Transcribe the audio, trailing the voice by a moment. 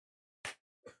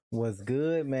What's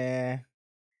good, man?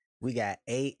 We got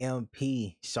AMP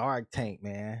Shark Tank,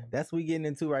 man. That's what we getting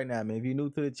into right now, man. If you're new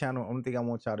to the channel, only thing I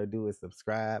want y'all to do is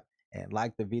subscribe and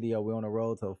like the video. We're on the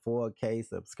road to 4K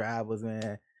subscribers,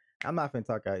 man. I'm not finna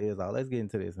talk our ears off. Let's get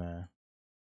into this, man.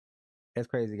 That's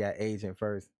crazy. Got agent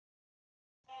first.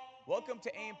 Welcome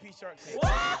to AMP Shark Tank.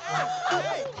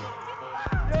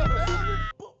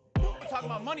 We're talking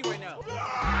about money right now.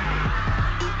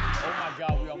 Oh my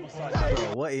God, we almost started.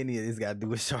 Bro, what any of this got to do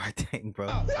with Shark Tank, bro?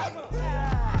 Nah,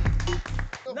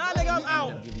 nigga, I'm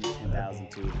out. I'll give you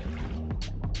 10,000 too.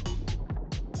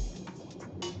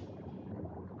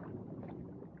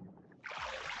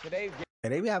 Today,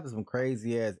 And they be having some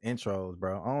crazy ass intros,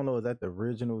 bro. I don't know, is that the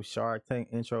original Shark Tank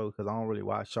intro? Because I don't really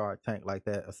watch Shark Tank like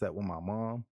that, except with my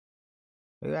mom.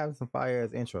 They having some fire ass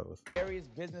intros. various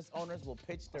business owners will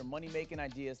pitch their money-making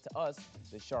ideas to us,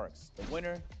 the Sharks. The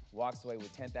winner walks away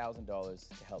with $10,000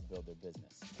 to help build their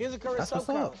business. Here's a current That's sub what's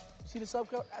up. count. See the sub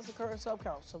count? That's the current sub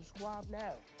count. Subscribe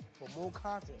now for more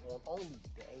content on only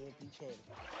the AMP channel.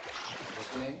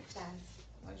 What's your name? Jess.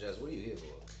 Jess, what are you here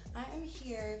for? I am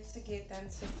here to get them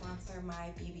to sponsor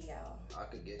my BBL. I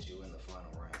could get you in the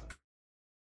final round.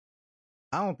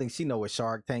 I don't think she know what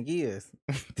Shark Tank is.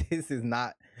 This is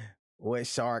not what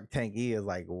Shark Tank is.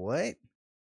 Like, what?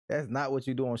 That's not what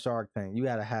you do on Shark Tank. You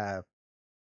gotta have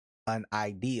an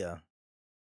idea,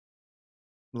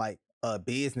 like a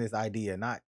business idea,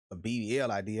 not a BBL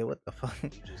idea. What the fuck? You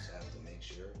just have to make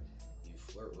sure you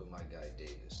flirt with my guy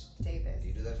Davis. Davis. Can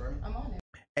you do that for me? I'm on it.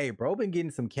 Hey, bro, been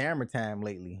getting some camera time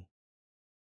lately.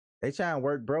 They trying to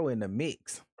work bro in the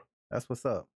mix. That's what's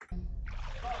up.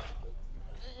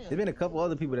 There's been a couple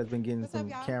other people that's been getting What's up, some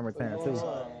y'all? camera time too.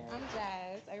 I'm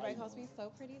Jazz. Everybody calls me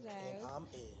So Pretty Jazz. I'm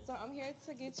in. So I'm here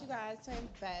to get you guys to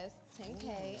invest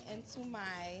 10K into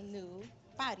my new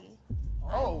body.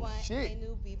 I Oh, want shit. a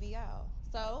new BBL.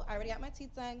 So I already got my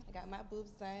teeth done. I got my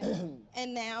boobs done.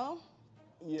 And now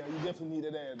Yeah, you definitely need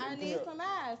that ass. I Come need here. some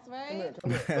ass, Come right? here,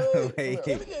 come here. Hey, come Wait.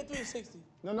 here. Let me get 360.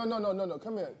 No.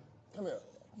 Come here. Come here.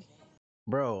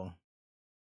 Bro.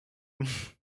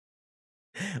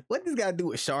 What this got to do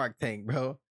with Shark Tank,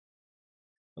 bro?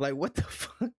 Like, what the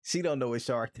fuck? She don't know what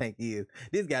Shark Tank is.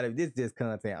 This just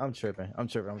content. I'm tripping.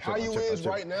 How you is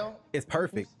right now? It's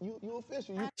perfect. You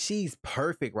official. You She's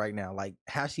perfect right now. Like,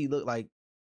 how she looked like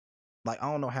I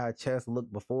don't know how her chest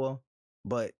looked before,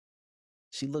 but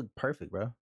she looked perfect,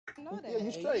 bro. I know that. yeah,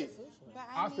 you straight. But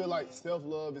I feel like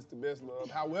self-love is the best love.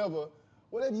 However,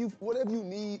 whatever you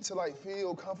need to like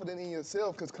feel confident in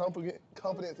yourself, because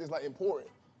confidence is like important.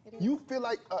 It is. You feel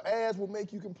like an ass will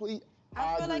make you complete.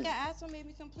 I feel like agree. an ass will make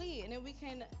me complete, and then we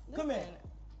can listen. Come here.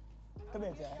 Come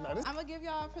here, Jazz. Now, this I'm gonna give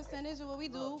y'all a percentage of what we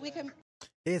do. We can.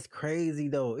 It's crazy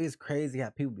though. It's crazy how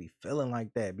people be feeling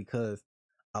like that, because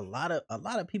a lot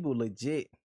of people legit,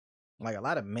 like a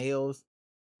lot of males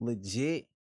legit,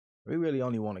 we really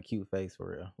only want a cute face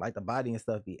for real. Like the body and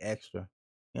stuff be extra.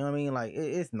 You know what I mean? Like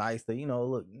it's nice to,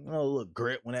 look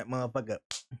grip when that motherfucker,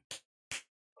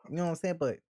 you know what I'm saying?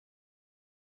 But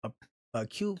a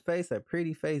cute face, a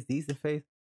pretty face, decent face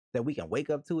that we can wake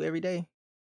up to every day.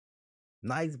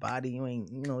 Nice body. You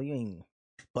ain't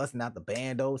busting out the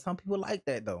bando. Some people like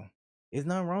that though. There's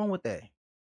nothing wrong with that.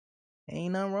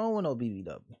 Ain't nothing wrong with no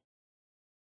BBW.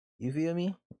 You feel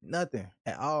me? Nothing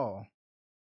at all.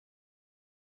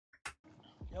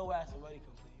 Your ass already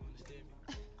complete. You understand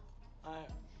me? All right.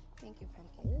 Thank you,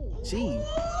 Pumpkin. She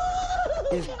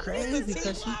is crazy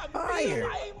because she fire.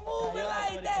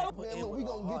 Man, look, we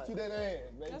gonna get you that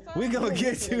ass, baby. That's all We right. gonna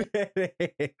get you that.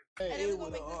 And then we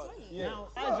gonna make this money. Yeah.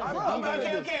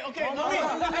 Okay.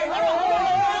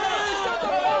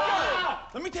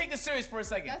 Let me take this serious for a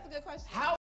second. That's a good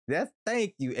question.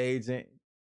 Thank you, agent.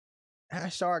 How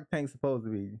Shark Tank supposed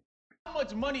to be? How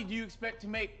much money do you expect to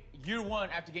make year one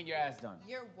after getting your ass done?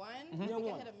 Year one, Year we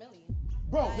one. can hit $1 million.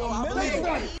 Bro, yo, think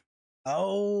about it.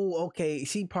 Oh, okay.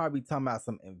 She probably talking about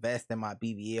some invest in my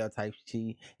BBL type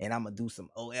shit, and I'm gonna do some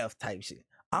OF type shit.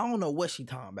 I don't know what she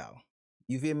talking about.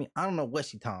 You feel me? I don't know what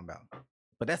she talking about.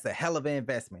 But that's a hell of an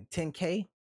investment. 10K?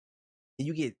 And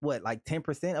you get what, like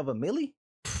 10% of $1 million?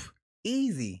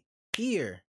 Easy.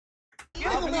 Here. Think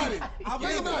about it.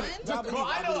 Think about it. Bro,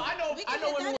 I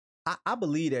know when I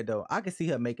believe that though. I can see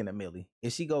her making $1 million.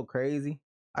 If she go crazy,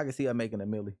 I can see her making $1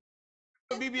 million.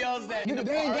 BBLs that Nigga,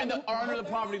 they ain't are under the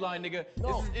poverty line, nigga.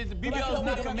 The BBL is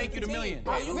not gonna make you the million.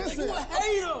 Listen, you a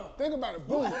hater. Think about it,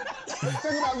 boom.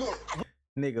 Think about look.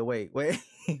 Nigga, wait.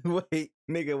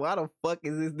 Nigga, why the fuck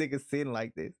is this nigga sitting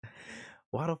like this?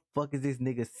 Why the fuck is this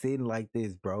nigga sitting like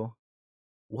this, bro?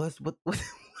 What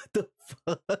the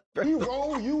fuck, bro? We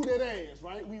roll you that ass,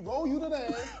 right? We roll you that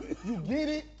ass. You get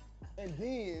it, and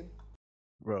then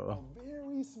Bro. a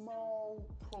very very small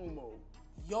promo.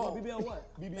 Yo, BBL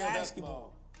what? BBL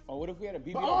basketball. Or what if we had a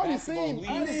BBL But I already basketball seen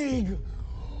league? league.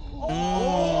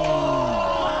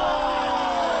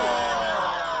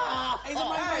 Hey,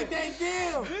 somebody make that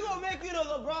deal. We gonna make you the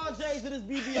LeBron James of this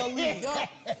BBL league. All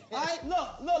right,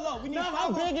 look. We need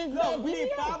we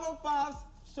need 505s,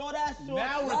 short ass shorts.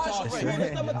 Now we're talking. During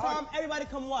the summertime, everybody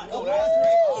come watch.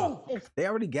 They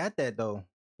already got that though.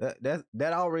 That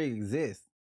already exists.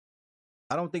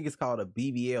 I don't think it's called a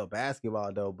BBL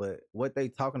basketball though, but what they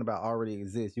talking about already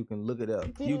exists. You can look it up.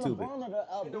 YouTube it.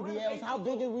 BBLs. How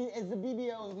big is the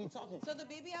BBL we talking? So the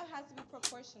BBL has to be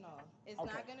proportional. It's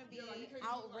not gonna be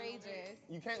outrageous.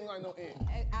 You can't look like no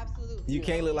ant. Absolutely. You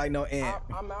can't look like no ant.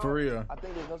 I'm out. For real. I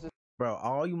think there's no. Bro,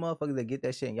 all you motherfuckers that get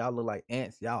that shit and y'all look like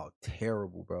ants, y'all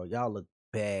terrible, bro. Y'all look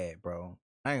bad, bro.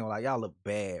 I ain't gonna lie, y'all look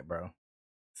bad, bro.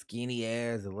 Skinny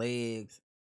ass, legs.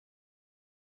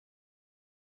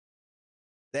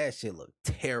 That shit look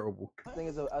terrible. I think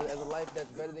as a life that's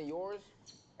better than yours,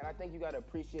 and I think you gotta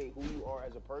appreciate who you are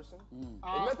as a person.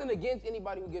 There's nothing against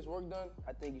anybody who gets work done.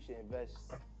 I think you should invest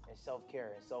in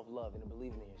self-care and self-love and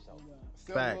believing in yourself.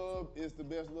 Self-love is the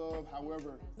best love.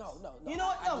 However, No. You know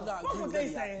what? No, fuck what they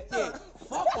saying. Yeah,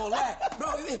 fuck all that, bro.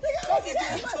 Fuck it,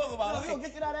 you talk about. We gonna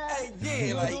get you that ass. Hey,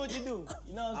 You yeah, gonna do what you do.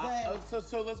 You know what I'm saying?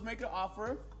 So let's make an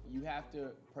offer. You have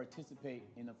to participate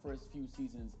in the first few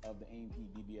seasons of the AMP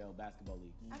BBL Basketball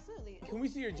League. Absolutely. Can we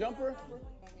see your jumper?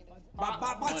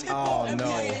 Oh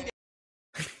no.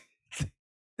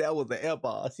 That was the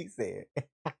F-ball, she said.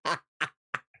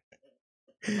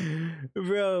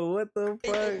 Bro, what the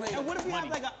fuck? And what if we have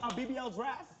like a BBL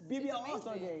draft? BBL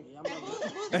All-Star game.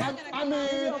 I'm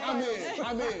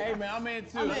in. Hey man, I'm in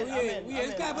too.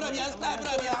 Let's clap it up, y'all. Let's clap it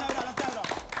up, y'all.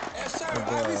 Yes, sir.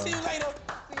 All right, we see you later.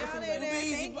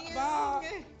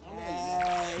 Bye.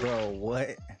 Bro, what?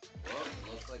 Well,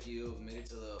 looks like you've made it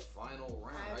to the final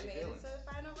round. How I've you made feeling? it to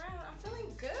the final round. I'm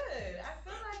feeling good. I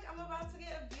feel like I'm about to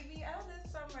get a BBL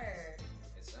this summer.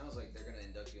 It sounds like they're gonna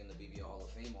induct you in the BBL Hall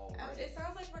of Fame already. It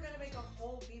sounds like we're gonna make a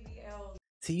whole BBL.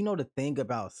 See, you know the thing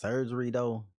about surgery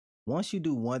though? Once you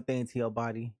do one thing to your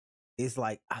body, it's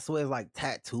like, I swear it's like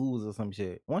tattoos or some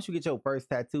shit. Once you get your first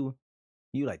tattoo,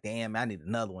 you like, damn, I need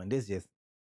another one.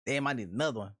 Damn, I need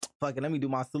another one. Fuck it, let me do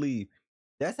my sleeve.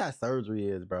 That's how surgery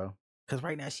is, bro. Cause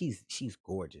right now she's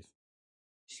gorgeous.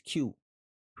 She's cute,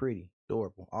 pretty,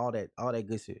 adorable, all that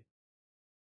good shit.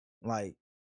 Like,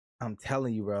 I'm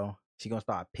telling you, bro, she gonna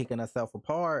start picking herself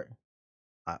apart.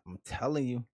 I'm telling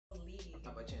you.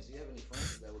 Now, by chance, do you have any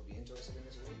friends that would be interested in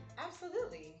this league?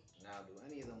 Absolutely. Now, do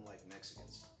any of them like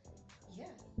Mexicans? Yeah.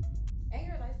 And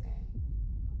you're light skinned.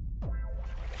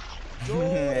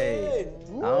 Hey,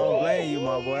 I don't blame you,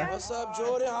 my boy. What's up,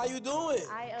 Jordan? How you doing?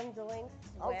 I am doing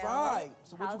All well. right.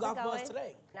 So what How's you got it for us going?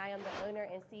 today? I am the owner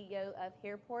and CEO of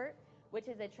Hairport, which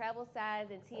is a travel size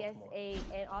and TSA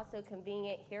and also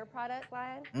convenient hair product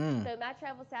line. So my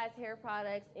travel size hair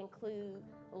products include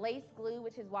lace glue,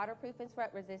 which is waterproof and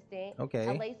sweat resistant. Okay.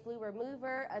 A lace glue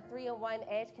remover, a 3-in-1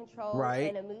 edge control, Right.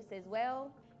 and a mousse as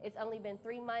well. It's only been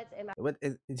 3 months and my What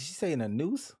is she saying? A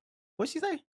noose? What'd she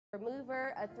say?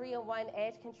 remover, a 3-in-1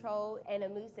 edge control, and a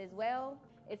mousse as well.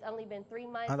 It's only been 3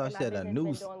 months I thought and she my said a business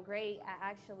noose. been doing great. I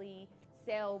actually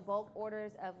sell bulk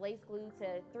orders of lace glue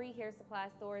to 3 hair supply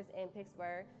stores in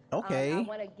Pittsburgh. Okay. I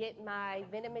want to get my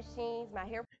vending machines, my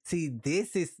hair See,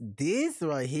 this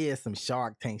right here is some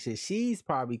Shark Tank shit. She's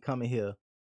probably coming here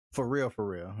for real,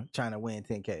 trying to win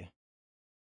 10K.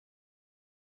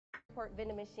 Airport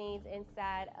vending machines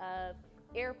inside of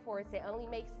airports. It only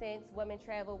makes sense women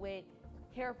travel with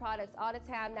hair products all the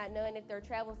time, not knowing if they're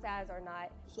travel size or not.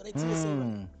 So they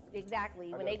TSA.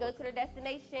 Exactly. When they go to their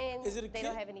destination, Is it a they kit?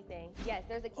 don't have anything. Yes,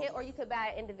 there's a kit, or you could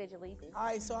buy it individually. All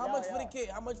right, so how much for the kit?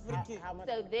 How much for the kit?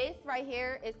 So this right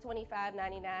here is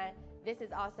 $25.99. This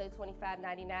is also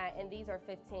 $25.99, and these are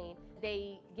 $15.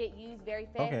 They get used very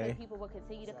fast, Okay. so people will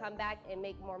continue to come back and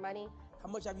make more money. How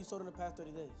much have you sold in the past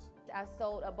 30 days? I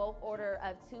sold a bulk order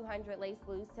of 200 lace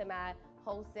glues to my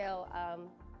wholesale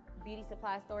beauty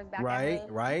supply stores back at home.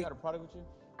 You Right. got a product with you?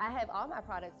 I have all my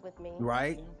products with me.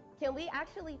 Right. Can we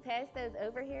actually pass those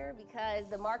over here because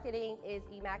the marketing is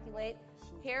immaculate?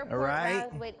 Hairport Right.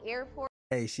 rhymes with airport.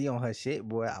 Hey, she on her shit,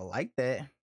 boy. I like that.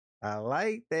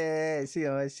 She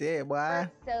on her shit, boy.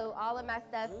 So all of my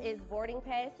stuff is boarding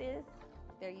passes.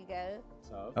 There you go.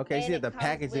 Okay, And she had it the comes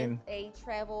packaging, with a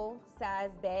travel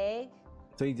size bag.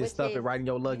 so you just which stuff it is right in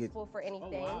your luggage. Useful for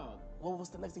anything. What's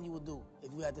the next thing you would do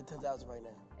if you had the 10,000 right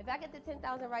now? If I get the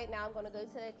 10,000 right now, I'm gonna go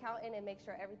to the accountant and make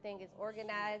sure everything is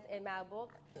organized in my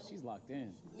book. She's locked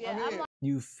in. Yeah, I'm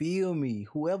You feel me?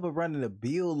 Whoever running the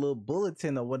bill, little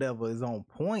bulletin or whatever is on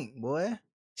point, boy.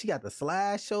 She got the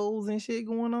slideshows and shit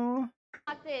going on.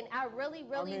 I really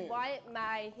want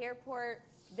my airport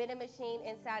vending machine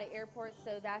inside the airport,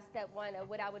 so that's step one of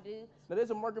what I would do. Now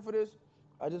there's a market for this.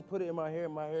 I just put it in my hair.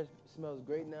 My hair smells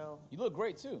great now. You look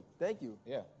great too. Thank you.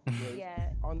 Yeah. Yeah.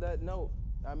 On that note,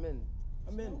 I'm in.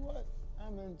 I'm in. What?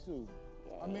 I'm in too.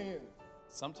 I'm in.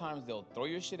 Sometimes they'll throw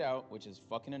your shit out, which is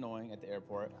fucking annoying at the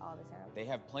airport. All the time. They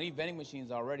have plenty of vending machines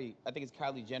already. I think it's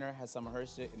Kylie Jenner has some of her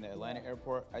shit in the Atlanta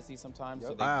airport. I see sometimes.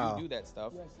 So they do that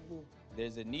stuff. Yes, I do.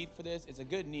 There's a need for this. It's a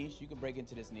good niche. You can break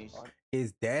into this niche.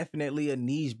 It's definitely a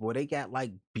niche, boy. They got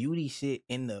like beauty shit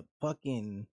in the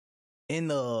fucking in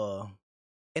the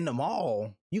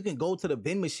mall. You can go to the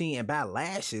vending machine and buy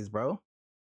lashes, bro.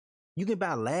 You can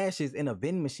buy lashes in a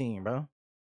vending machine, bro.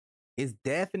 It's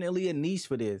definitely a niche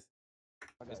for this.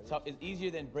 It's tough. It's easier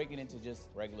than breaking into just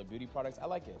regular beauty products. I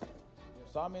like it.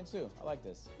 So I'm in too. I like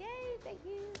this. Yay, thank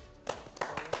you.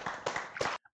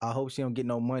 I hope she don't get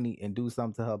no money and do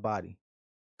something to her body.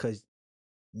 Cause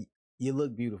you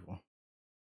look beautiful.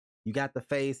 You got the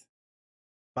face,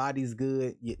 body's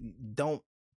good. You don't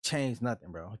change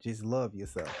nothing, bro. Just love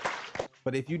yourself.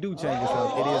 But if you do change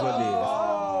yourself, it is what it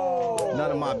is.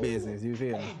 None of my business, you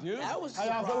feel me? Hey, dude. How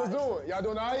y'all fellas doing? Y'all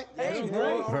doing all right? Hey,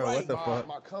 great. Bro, what the fuck?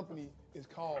 My company is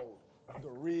called the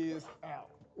Riz app.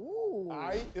 Ooh. All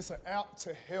right? It's an app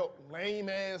to help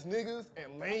lame-ass niggas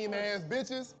and lame-ass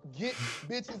bitches get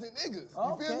bitches and niggas.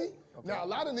 You feel me? Now, a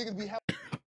lot of niggas be having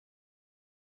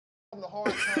a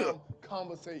hard time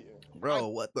conversating. Bro,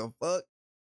 what the fuck?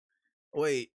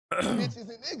 Wait. Bitches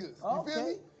and niggas. You feel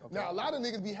me? Now, a lot of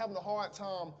niggas be having a hard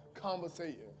time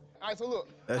conversating. All right, so look.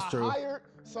 That's true. I hired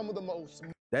some of the most.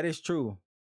 That is true.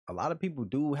 A lot of people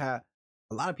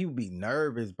be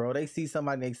nervous, bro. They see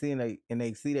somebody they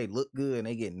see they look good and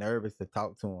they get nervous to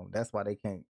talk to them. That's why they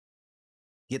can't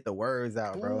get the words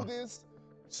out, bro.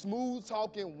 Smooth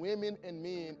talking women and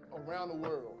men around the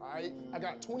world, all right? I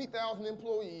got 20,000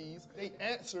 employees. They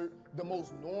answered the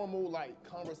most normal, like,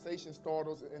 conversation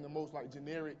starters and the most, like,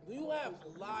 generic. Do you have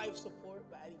live support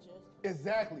by any chance?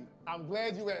 Exactly. I'm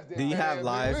glad you asked that. Do you have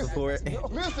live support?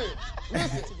 Listen.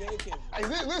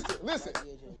 Listen.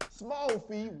 Small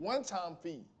fee, one-time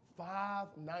fee,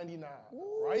 $5.99,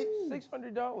 right?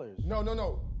 $600.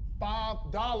 No.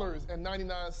 $5.99.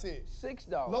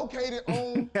 $6. Located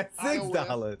on $6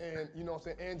 iOS and, you know what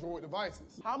I'm saying, Android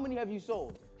devices. How many have you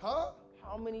sold? Huh?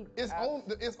 How many? It's on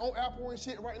Apple and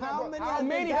shit right now. How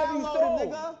many have you sold?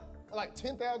 Nigga? Like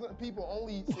 10,000 people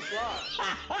only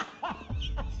subscribe.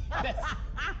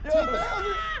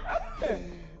 10,000?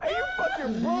 Hey, you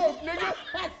fucking broke, nigga.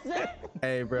 That's it.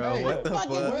 Hey, bro, what the fuck?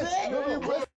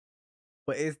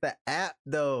 But it's the app,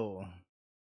 though.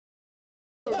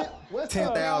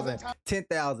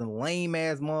 10,000 lame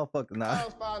ass motherfuckers. Nah.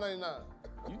 $5.99.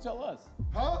 You tell us.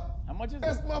 Huh? How much is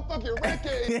That's it? motherfucking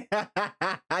record.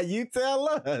 You tell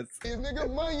us. This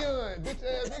nigga money on, bitch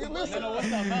ass nigga. Listen. No, what's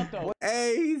the amount though?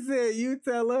 Hey, he said, you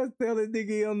tell us. Tell the nigga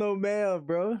he don't know math,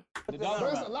 bro. The dollar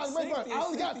amount. I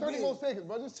only got 30 more seconds,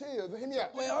 bro. Just chill. Hit me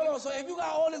out. Wait, hold on. So if you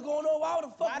got all this going on, why the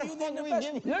fuck you need to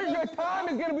invest? Your time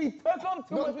is gonna be took up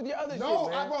too much with your other shit,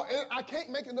 man. I can't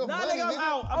make enough Nah, money. nigga,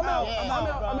 I'm out.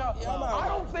 I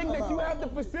don't think that you have the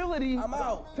facilities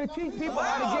to teach people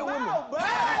how to get women.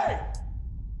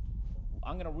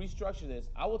 I'm gonna restructure this.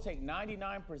 I will take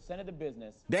 99% of the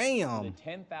business. Damn. To the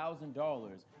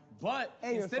 $10,000. But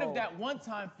instead of that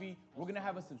one-time fee, we're gonna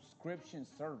have a subscription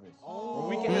service where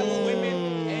we can have women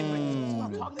and what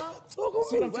I'm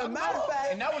talking about. Matter of fact,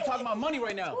 and now we're talking about money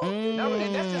right now. And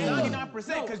that's just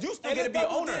 99% because you still get to be an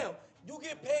owner. You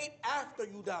get paid after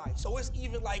you die, so it's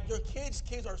even like your kids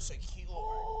are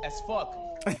secure. As fuck.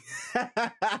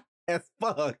 As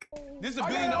fuck. This is a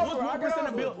billion. What's 1%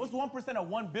 of billion? What's 1% of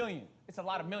 1 billion? It's a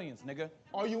lot of millions, nigga.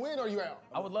 Are you in or you out?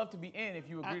 I would love to be in if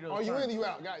you agree to those Are you terms. in or you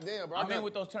out? Goddamn, bro. I'm in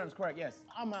with those terms, correct? Yes.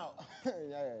 I'm out.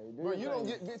 Bro, you don't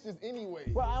get bitches anyway.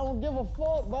 Bro, I don't give a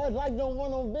fuck, bro. Like don't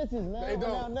want no bitches, man. They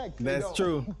don't. That's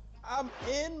true. I'm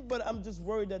in, but I'm just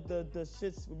worried that the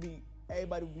shits would be.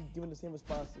 Everybody will be giving the same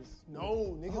responses.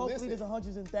 No, nigga, hopefully listen. there's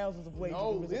hundreds and thousands of ways.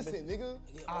 No, listen, nigga.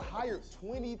 I hired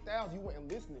 20,000. You weren't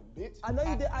listening, bitch. I know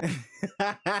you did.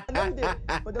 I know you did.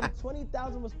 But them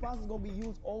 20,000 responses gonna be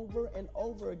used over and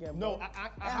over again, bro. No,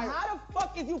 I and how the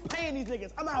fuck is you paying these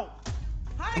niggas? I'm out.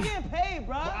 How you getting paid,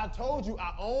 bro? But I told you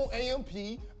I own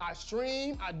AMP. I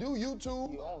stream. I do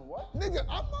YouTube. You own what? Nigga,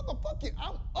 I'm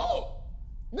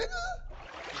nigga.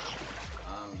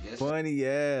 Funny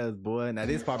ass, boy. Now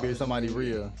this probably is somebody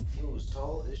real. He was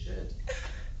tall as shit.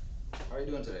 How are you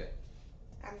doing today?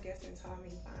 I'm guessing Tommy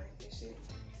fine and shit.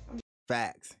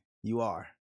 Facts. You are.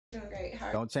 Doing great.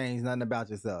 Don't change nothing about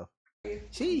yourself.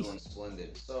 Sheesh. Doing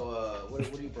splendid. So, what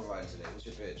are you providing today? What's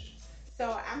your pitch?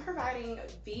 So I'm providing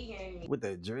vegan with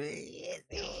the dread.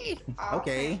 all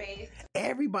Okay. plant-based.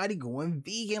 Everybody going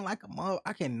vegan like a mother.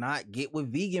 I cannot get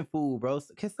with vegan food, bro.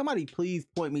 Can somebody please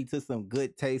point me to some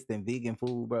good tasting vegan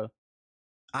food, bro?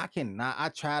 I cannot. I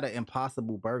tried an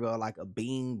Impossible Burger, like a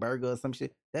bean burger or some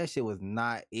shit. That shit was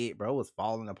not it, bro. It was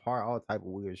falling apart. All type of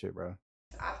weird shit, bro.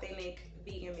 Authentic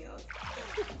vegan meals.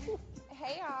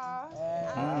 Hey y'all,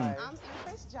 Hi. I'm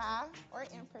Empress Ja, or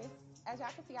Empress. As y'all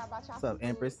can see, I bought y'all What's up, some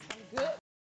Empress? food, some good,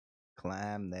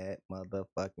 Climb that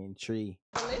motherfucking tree.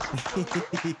 delicious food,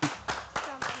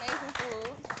 some amazing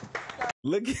food. So,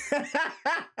 Look.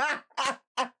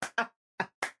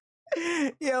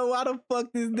 Yo, why the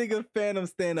fuck this nigga Phantom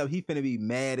stand up? He finna be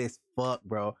mad as fuck,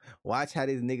 bro. Watch how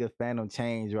this nigga Phantom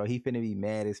change, bro. He finna be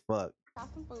mad as fuck.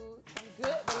 got some food, some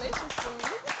good, delicious food,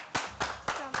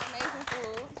 some amazing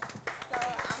food. So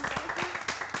I'm thankful.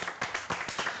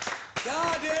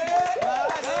 Got it!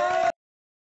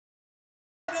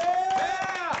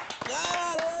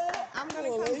 I'm gonna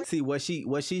come. See, what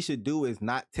she should do is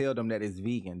not tell them that it's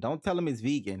vegan. Don't tell them it's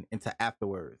vegan until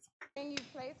afterwards. Bring you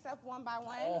plates up one by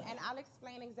one, and I'll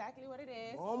explain exactly what it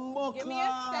is. Bumbo Give me a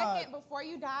clock. second before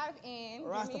you dive in.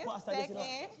 Rasta Give me a pasta, listen up.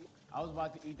 second. I was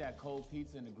about to eat that cold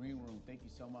pizza in the green room. Thank you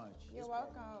so much. You're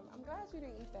welcome. I'm glad you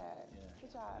didn't eat that. Yeah.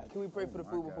 Good job. Can we pray for the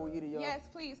food before we eat it, y'all? Yes,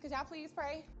 please. Could y'all please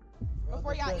pray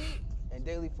before y'all eat? And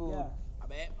daily food. Yeah. My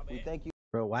bad. We thank you.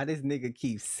 Bro, why this nigga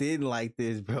keep sitting like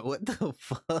this, bro? What the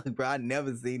fuck, bro? I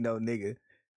never seen no nigga.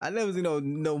 I never seen no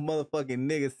motherfucking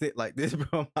nigga sit like this,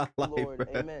 bro, in my life, Lord, bro.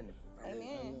 amen.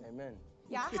 Amen. Amen.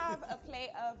 Y'all have a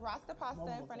plate of Rasta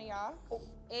pasta in front of y'all.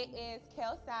 It is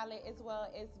kale salad as well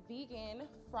as vegan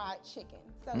fried chicken.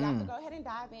 So y'all can go ahead and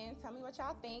dive in. Tell me what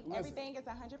y'all think. Everything is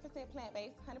 100%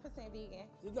 plant-based, 100% vegan.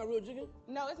 This not real chicken?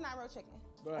 No, it's not real chicken.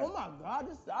 Oh my God,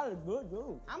 this salad is good,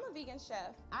 dude. I'm a vegan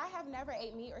chef. I have never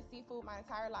ate meat or seafood my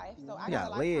entire life, so I You got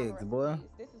got a lifetime legs, of boy. recipes.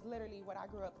 This is literally what I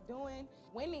grew up doing.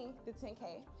 Winning the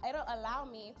 10K, it'll allow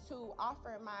me to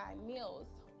offer my meals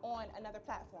on another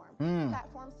platform.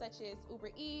 Platforms such as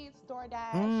Uber Eats,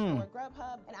 DoorDash, or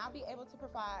Grubhub, and I'll be able to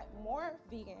provide more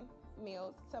vegan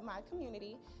meals to my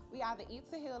community. We either eat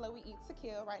to heal or we eat to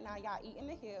kill. Right now, y'all eating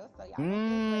to heal, so y'all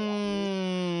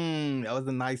That was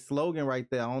a nice slogan right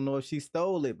there. I don't know if she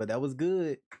stole it, but that was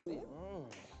good.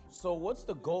 So what's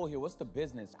the goal here? What's the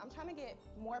business? I'm trying to get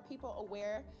more people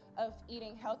aware of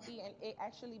eating healthy and it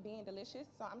actually being delicious.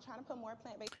 So I'm trying to put more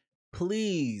plant-based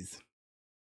Please.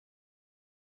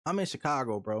 I'm in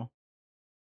Chicago, bro.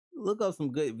 Look up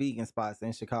some good vegan spots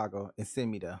in Chicago and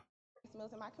send me there.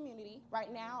 meals in my community.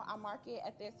 Right now, I market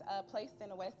at this place in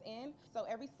the West End. So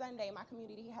every Sunday, my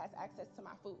community has access to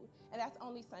my food. And that's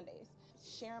only Sundays.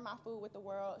 Sharing my food with the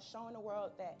world, showing the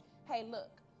world that, hey,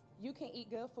 look, you can eat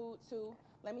good food too.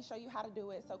 Let me show you how to do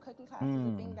it. So cooking class is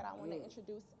the thing that I want to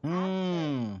introduce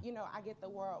after, you know, I get the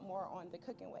world more on the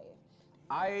cooking wave.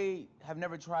 I have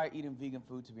never tried eating vegan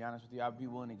food, to be honest with you. I'd be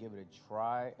willing to give it a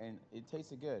try, and it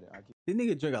tasted good. This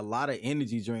nigga drink a lot of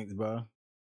energy drinks, bro.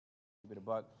 Keep it a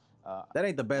buck. That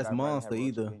ain't the best Monster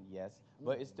either. Chicken? Yes,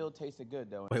 but it still tasted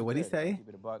good though. Wait, what'd he say? Keep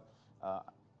it a buck.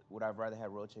 Would I rather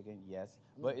have roast chicken? Yes,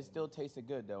 but it still tasted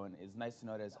good though, and it's nice to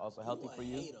know that it's also healthy for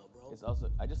you. It's also,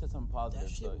 I just said something positive,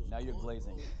 so now you're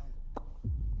glazing.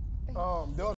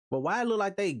 But why it look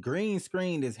like they green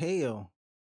screened as hell?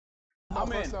 That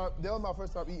was my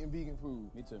first time eating vegan food.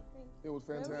 Me too. It was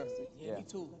fantastic. Yeah, me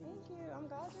too. Thank you. I'm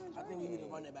glad you enjoyed I think we need to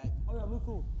run that back. Oh yeah, me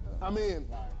cool. I'm in.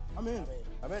 I'm in.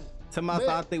 I'm in. To my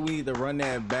I think we need to run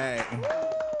that back.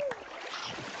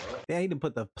 Damn, he done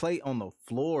put the plate on the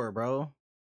floor, bro.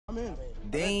 I'm in.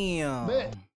 Damn.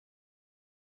 That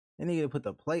nigga put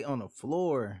the plate on the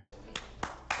floor.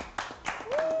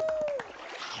 Well,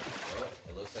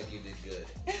 it looks like you did good.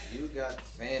 You got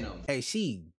Fanum. Hey,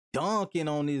 she dunking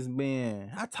on this man.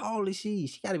 How tall is she?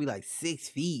 She gotta be like 6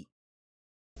 feet.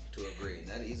 To agree.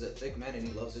 That he's a thick man and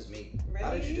he loves his meat. Really?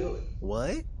 How did you do it?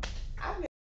 What? I've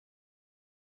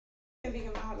been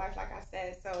vegan my whole life, like I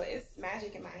said, so it's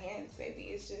magic in my hands, baby.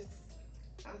 It's just,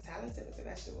 I'm talented with the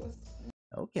vegetables.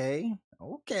 Okay.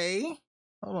 Okay.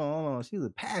 Hold on. She was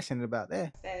passionate about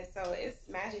that. So it's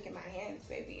magic in my hands,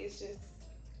 baby. It's just,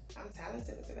 I'm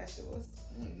talented with the vegetables.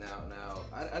 Now,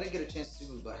 I didn't get a chance to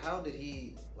see it, but how did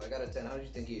he, like out of 10, how did you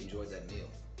think he enjoyed that meal?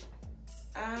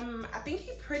 I think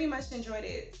he pretty much enjoyed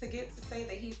it. To get to say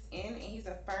that he's in and he's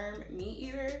a firm meat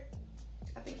eater,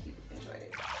 I think he enjoyed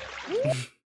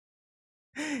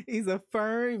it. He's a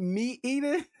firm meat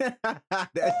eater?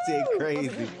 That shit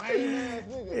crazy.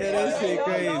 Yeah, that shit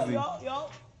crazy.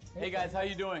 Hey guys, how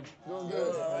you doing? Doing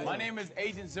good. My name is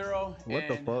Agent Zero. What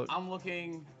the fuck? I'm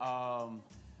looking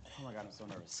Oh my God, I'm so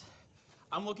nervous.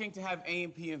 I'm looking to have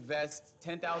A&P invest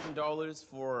 $10,000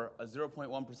 for a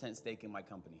 0.1% stake in my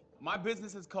company. My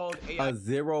business is called AI. A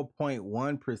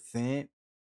 0.1%?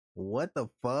 What the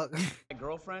fuck? My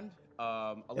girlfriend.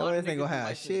 A Yo, lot of this ain't niggas gonna in have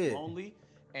life shit. is lonely,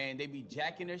 and they be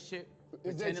jacking their shit.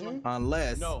 Is that you?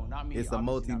 Unless No, not me. it's a Obviously not me. I'm talking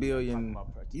multi-billion. about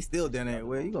You still done potentially it. other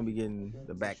Well, you're lonely gonna be people. getting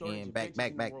the back Shortage end, of back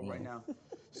bitches in the end. world right now.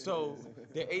 So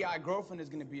the AI girlfriend is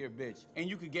gonna be your bitch, and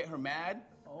you could get her mad.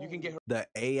 You can get The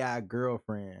AI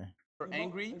girlfriend. her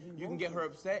angry. You can get her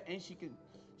upset, and she could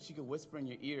whisper in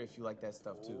your ear if you like that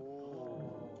stuff too.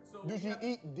 Do she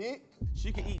eat dick?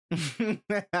 She can eat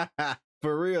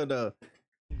For real though.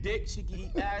 dick. She can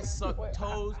eat ass, suck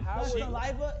toes. Plus She-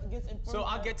 saliva gets in So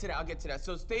I'll get to that.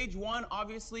 So stage one,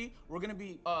 obviously, we're gonna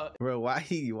be Bro, why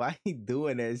he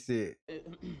doing that shit?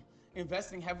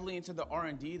 investing heavily into the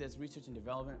R&D, that's research and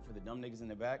development for the dumb niggas in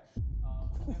the back.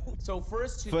 So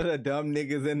first, she's For the dumb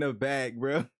niggas in the back,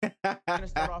 bro. gonna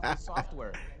start off with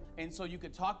software. And so you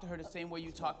could talk to her the same way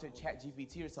you talk to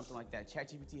ChatGPT or something like that.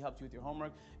 ChatGPT helps you with your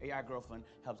homework. AI girlfriend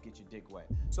helps get your dick wet.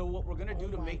 So what we're gonna do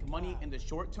to make money in the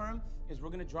short term is we're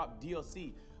gonna drop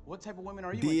DLC. What type of women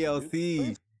are you into, dude?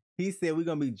 DLC. He said we're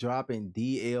gonna be dropping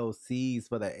DLCs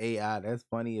for the AI. That's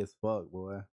funny as fuck,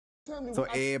 boy. So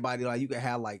everybody like you can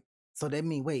have like. So that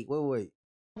mean wait.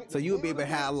 So you'll be able to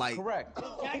have like. Correct.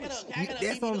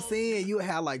 That's what I'm saying. You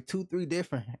have like 2-3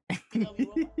 different. Do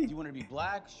you want to be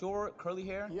black, short, curly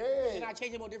hair? Yeah. Can I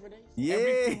change them on different days? Yeah.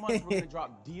 Every 2 months we're gonna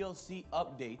drop DLC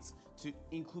updates to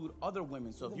include other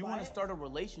women. So if you want to start a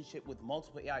relationship with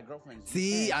multiple AI girlfriends, you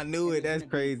See, can. I knew And it. it's That's gonna be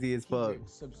crazy as fuck.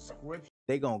 subscription.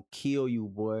 They gonna kill you,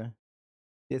 boy.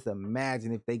 Just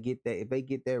imagine if they get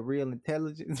that real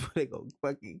intelligence, they gonna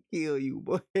fucking kill you,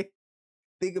 boy.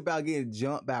 Think about getting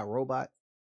jumped by robots.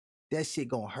 That shit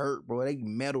gonna hurt, bro. They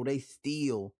metal, they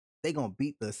steel. They gonna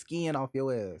beat the skin off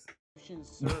your ass.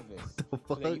 Service so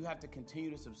fuck? that you have to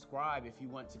continue to subscribe if you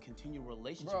want to continue a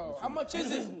relationship. Bro, with How much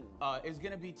is it? It's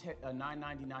gonna be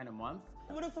 $9.99 a month.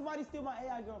 What if somebody steal my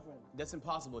AI girlfriend? That's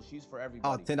impossible. She's for Oh,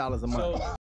 everybody. $10 a month.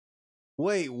 So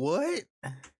Wait, what?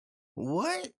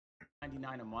 What?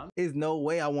 $99 a month. There's no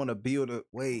way I want to build a.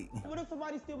 Wait. What if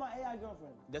somebody steal my AI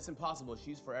girlfriend? That's impossible.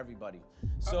 She's for everybody.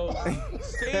 So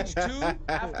stage 2,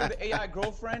 after the AI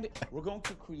girlfriend, we're going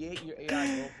to create your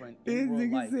AI girlfriend This in real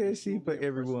nigga life. said And she will for be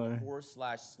your personal everyone.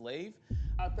 whore/slave.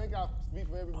 I think I speak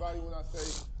for everybody when I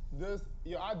say this.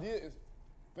 Your idea is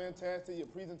fantastic. Your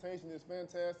presentation is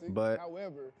fantastic. But-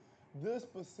 however, this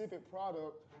specific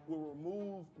product will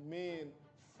remove men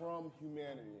from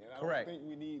humanity, and I Correct. don't think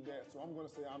we need that. So I'm gonna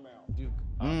say I'm out. Duke,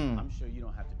 I'm sure you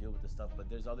don't have to deal with this stuff, but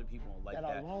there's other people like That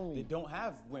are that. lonely. They don't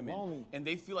have women, Lonely. and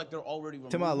they feel like they're already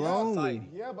removed Talking about from lonely. society.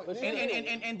 Yeah, but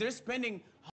And they're spending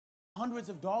hundreds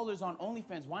of dollars on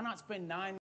OnlyFans. Why not spend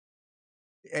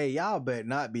Hey, y'all better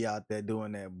not be out there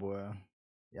doing that, boy.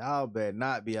 Y'all better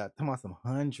not be out. Talking about some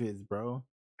hundreds, bro.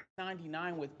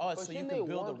 $9.99 with us, But so you shouldn't can they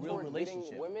build a work real towards getting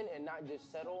relationship. women and not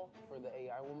just settle for the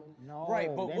AI woman? No.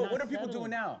 Right, but they're what not are people settling.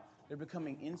 doing now? They're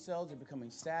becoming incels, they're becoming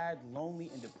sad, lonely,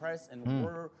 and depressed, and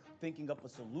we're thinking up a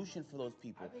solution for those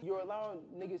people. You're allowing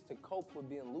niggas to cope with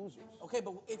being losers. Okay,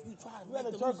 but if you try to You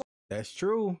gotta make jerk them That's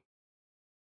true.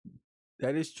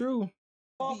 That is true.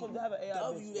 off of to have an AI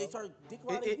W, bitch, they bro. start dick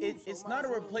riding you. So It's might not a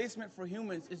as well- replacement for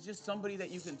humans. It's just somebody that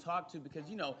you can talk to because,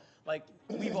 you know, like,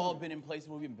 we've all been in places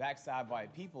where we've been backstabbed by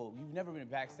people. You've never been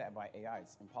backstabbed by AI.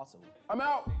 It's impossible. I'm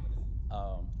out.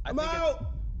 I'm out!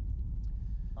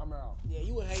 I'm out. Yeah,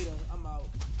 you a hater. I'm out.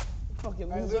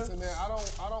 Fucking Hey, loser. listen, man. I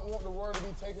don't want the world to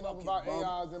be taken over by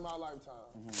AIs in my lifetime.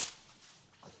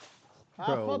 I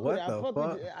Bro, fuck what with it. I the fuck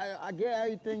fuck? with it. I get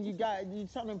everything you got. You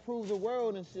trying to improve the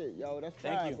world and shit, yo. That's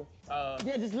Thank fine, you. bro.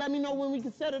 Yeah, just let me know when we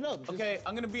can set it up. Just, Okay,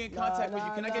 I'm gonna be in contact with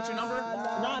you. Can I get your number?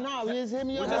 Nah, just hit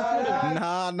me up We're on just-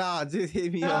 Twitter. Nah, just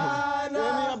hit me up. Hit me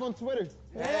up on Twitter.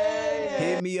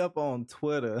 Hit me up on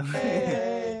Twitter.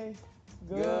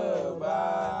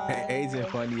 Goodbye. Agent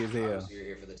funny as hell. So you're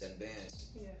here for the 10 bands.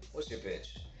 Yes. What's your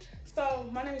pitch? So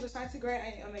my name is Ashanti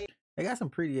Gray. I'm They got some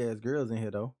pretty ass girls in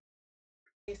here though.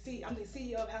 I'm the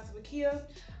CEO of House of Akia.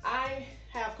 I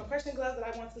have compression gloves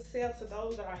that I want to sell to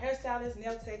those that are hairstylists,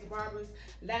 nail techs, barbers,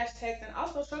 lash techs, and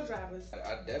also truck drivers.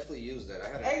 I definitely use that. I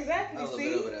had a, Exactly, I had a little see?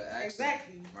 bit of an accident.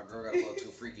 Exactly. My girl got a little too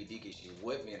freaky deaky. She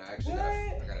whipped me, and I actually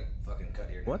What? got a fucking cut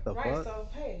here. What the Right, fuck? so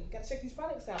hey, you gotta check these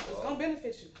products out. It's Well, gonna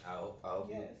benefit you. I hope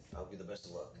Yes. I hope you the best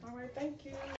of luck. All right, thank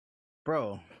you.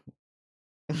 Bro.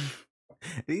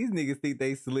 These niggas think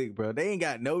they slick, bro. They ain't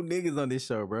got no niggas on this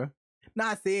show, bro.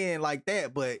 Not saying like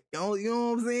that, but you know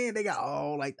what I'm saying? They got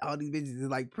all these bitches is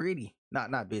like pretty.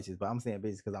 Not bitches, but I'm saying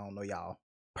bitches because I don't know y'all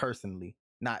personally.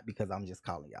 Not because I'm just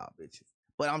calling y'all bitches.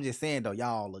 But I'm just saying though,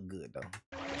 y'all look good though.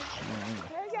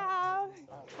 Hey y'all.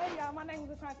 Hey y'all, my name is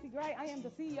Ashanti Gray. I am the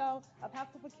CEO of House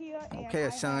of Kia. And Okay, I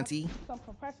Ashanti. have some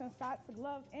compression socks,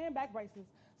 gloves, and back braces.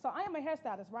 So I am a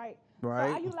hairstylist, right? Right.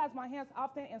 So I utilize my hands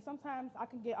often, and sometimes I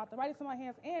can get arthritis in my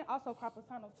hands and also carpal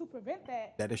tunnel. To prevent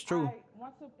that, That is true. I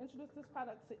want to introduce this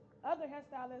product to other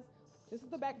hairstylists. This is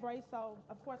the back brace, so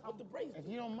of course I'm the brace. If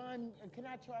you don't mind, can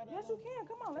I try that? Yes, you can.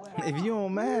 Come on, let's try If it you on.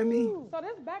 don't mind me. So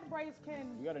this back brace can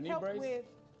You got a knee help brace? with.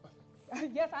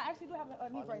 Yes, I actually do have a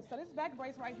knee brace. So this back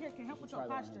brace right here can help with your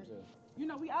posture. You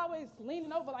know, we always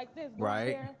leaning over like this, doing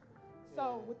Right. hair.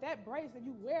 So with that brace that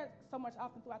you wear so much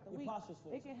often throughout the week,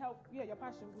 it can help. Yeah, your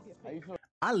posture will get fixed.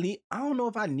 I don't know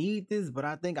if I need this, but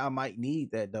I think I might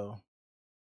need that though.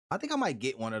 I think I might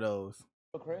get one of those.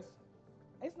 Chris?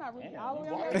 It's not really all the way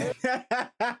on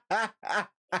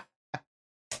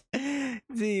there.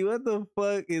 Gee, what the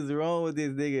fuck is wrong with this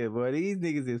nigga, bro? These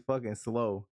niggas is fucking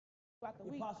slow. Throughout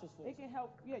the week, it can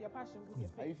help. Yeah, your posture will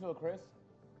get How you fixed. feel, Chris?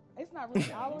 It's not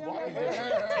really all the way on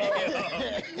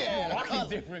there. Yeah, that's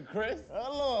different, Chris.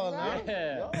 Hello, man.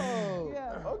 Yeah. Oh.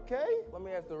 Yeah, Okay. Let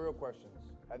me ask the real questions.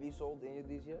 Have you sold any of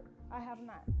these yet? I have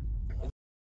not.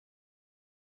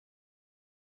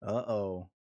 Uh-oh.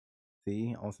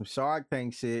 See, on some Shark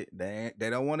Tank shit, they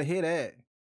don't want to hear that.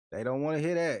 They don't want to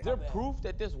hear that. Is there proof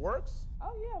that this works?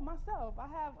 Oh yeah, myself. I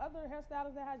have other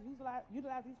hairstylists that have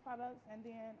utilized these products, and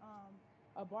then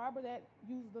a barber that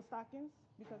uses the stockings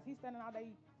because he's standing out there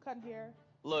cutting hair.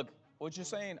 Look, what you're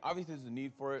saying, obviously there's a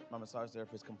need for it. My massage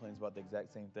therapist complains about the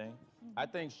exact same thing. I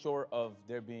think short of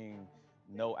there being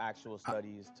no actual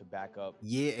studies to back up.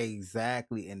 Yeah,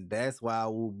 exactly. And that's why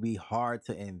it will be hard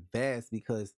to invest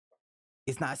because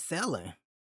it's not selling.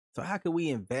 So how can we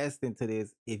invest into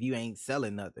this if you ain't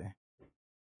selling nothing?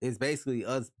 It's basically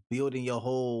us building your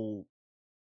whole,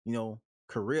 you know,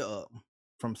 career up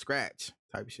from scratch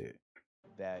type shit.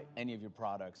 That any of your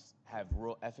products have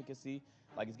real efficacy,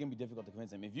 like it's gonna be difficult to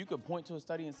convince them. If you could point to a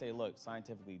study and say, look,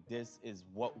 scientifically, this is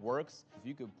what works. If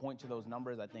you could point to those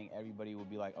numbers, I think everybody would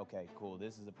be like, okay, cool,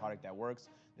 this is a product that works.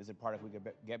 This is a product we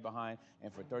could get behind.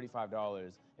 And for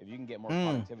 $35, if you can get more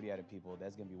productivity out of people,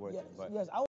 that's gonna be worth it. But Yes,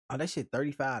 Oh, that shit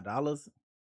 $35?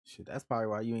 Shit, that's probably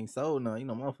why you ain't sold none. You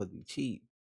know, motherfuckers be cheap.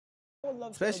 would love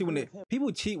to Especially when agree with him.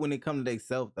 people cheat when it comes to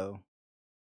themselves though.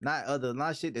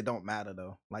 Not shit that don't matter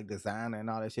though. Like designer and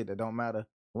all that shit that don't matter.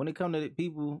 When it comes to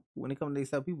people, when it comes to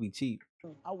themselves, people be cheap.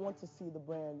 I want to see the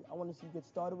brand. I want to see you get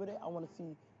started with it. I want to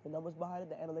see the numbers behind it,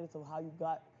 the analytics of how you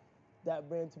got that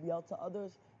brand to be out to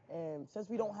others. And since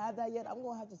we don't have that yet, I'm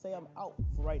gonna have to say I'm out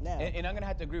for right now. and I'm gonna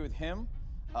have to agree with him.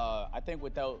 I think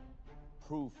without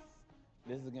proof,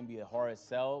 this is gonna be a hard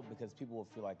sell because people will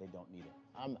feel like they don't need it.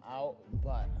 I'm out,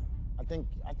 but I think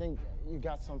you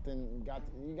got something.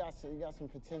 You got some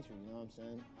potential. You know what I'm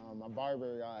saying? My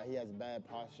barber, he has bad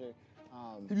posture.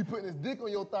 He be putting his dick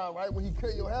on your thigh, right, when he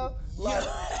cut your hair? Like,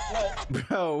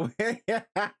 Bro.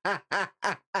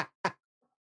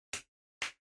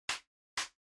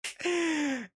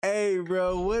 Hey,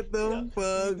 bro, what the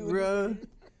fuck, bro?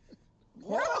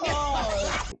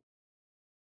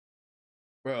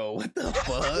 Bro, what the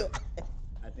fuck?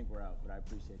 I think we're out, but I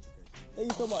appreciate you, Chris.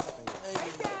 Thank you so much.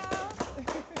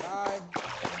 Bye.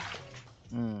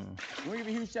 We want to give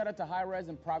a huge shout out to High Res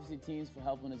and Prophecy teams for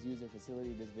helping us use their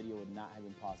facility. This video would not have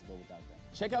been possible without them.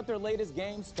 Check out their latest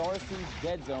game, Star Siege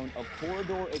Dead Zone, a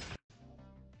corridor.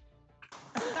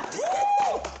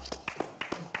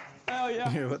 Hell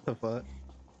yeah. What the fuck?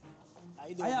 How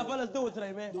y'all fellas doing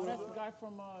today, man? Oh, that's the guy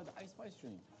from the Ice Spice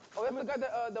stream. Oh, that's the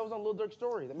guy that was on Lil Durk's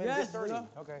story. That made Yes, it 30. bro.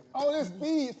 Okay. oh, that's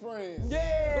Speed's friend.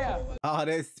 Yeah. Oh,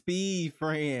 that's Speed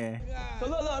friend. So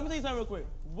look, let me tell you something real quick.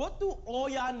 What do all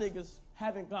y'all niggas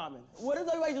have in common? What does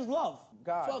everybody just love?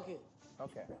 God. Fuck it.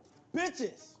 Okay.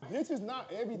 Bitches. This is not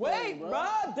everything, Wait, bro.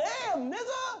 bruh, damn,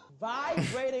 nigga.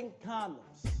 Vibrating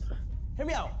condoms. Hear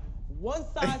me out. One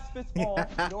size fits all.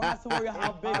 You don't have to worry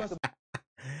how big or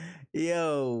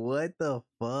Yo, what the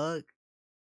fuck?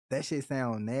 That shit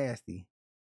sound nasty.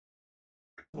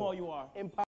 small you are.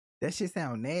 That shit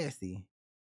sound nasty.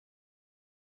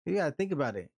 You gotta think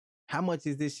about it. How much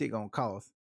is this shit gonna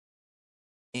cost?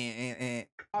 And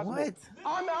what?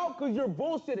 I'm out because you're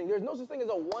bullshitting. There's no such thing as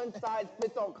a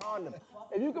one-size-fits-all condom.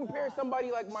 If you compare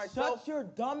somebody like myself, Shut your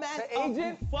dumb ass the up,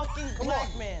 agent, you fucking come black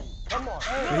on. man. come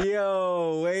on.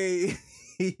 Yo, wait.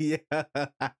 Yeah.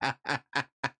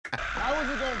 How is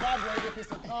it gonna vibrate if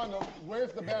it's a condom?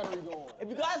 Where's the battery going? If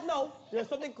you guys know, there's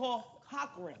something called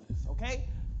cock rings, okay?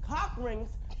 Cock rings,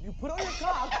 you put on your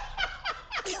cock,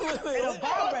 it'll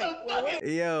vibrate.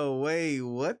 Yo, wait.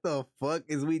 What the fuck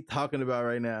is we talking about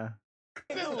right now?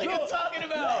 What are you talking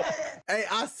about? Hey,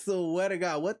 I swear to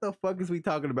God, what the fuck is we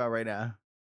talking about right now?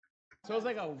 So it's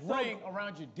like a ring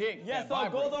around your dick. Yeah, so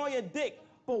it goes on your dick.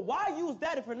 But why use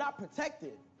that if you're not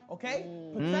protected? Okay?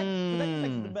 Protected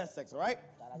sex is the best sex, all right?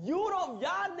 Y'all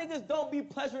niggas don't be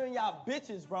pleasuring y'all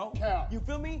bitches, bro. You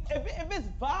feel me? If it's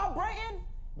vibrating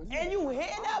and you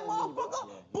hitting that motherfucker,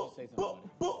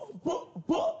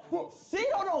 she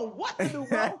don't know what to do,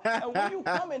 bro. And when you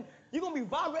coming, you gonna be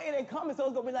vibrating and coming, so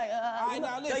it's gonna be like,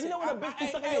 listen, you know when a bitch be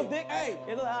sucking your dick? Hey,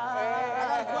 it's like, I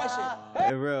got a question.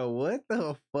 Hey, bro, what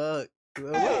the fuck?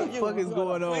 What the fuck is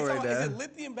going on right now? Is it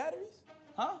lithium batteries?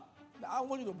 Huh? I don't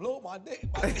want you to blow up my dick.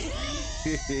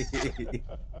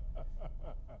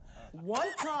 One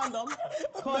condom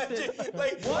costed.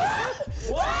 Like, what?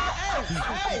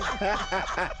 Hey!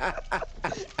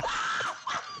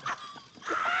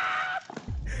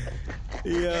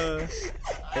 Yeah.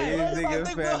 Hey, this nigga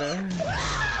fanum.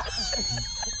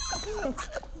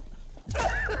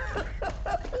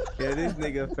 Yeah, this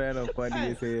nigga fanum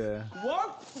funny as hell.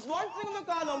 One single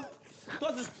condom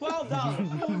costs $12.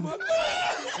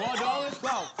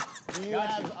 $12? Do you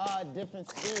have different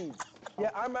speeds? Yeah,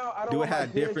 I'm out. I don't Do it want my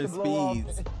have kids different to blow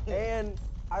speeds? Off. And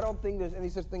I don't think there's any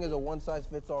such thing as a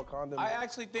one-size-fits-all condom. I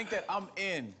actually think that I'm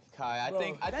in, Kai.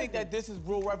 I think that this is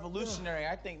real revolutionary.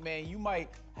 I think, man, you might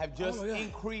have just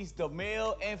increased the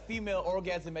male and female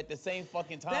orgasm at the same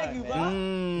fucking time. Thank you,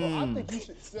 man. Bro, I think you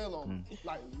should sell them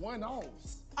like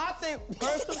one-offs. I think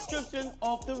per subscription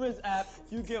off the Riz app,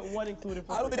 you get one included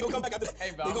for free. I don't think they'll come back after that.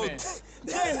 Hey, bro, I'm in.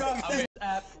 Hey, bro,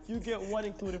 app, you get one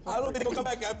included for free. I don't think they'll come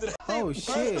back after that. Oh, Per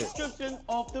shit. subscription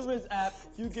off the Riz app,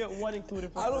 you get one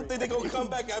included for free. I don't think they're gonna come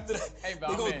back after that. Hey, bro,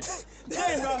 I'm in.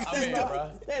 Hey, bro. I'm in,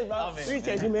 bro. Hey, bro. I'm in,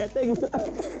 Appreciate you, man. Thank you.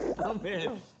 I'm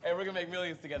in. Hey, we're gonna make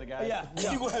millions together, guys. Yeah.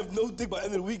 You gonna have no dick by the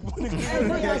end of the week. Appreciate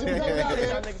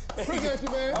you,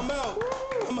 man. I'm out.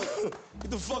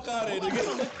 Get the fuck out of here,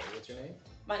 nigga. What's your name?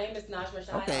 My name is Najma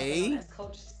Shai, Okay. also known as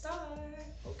Coach Star.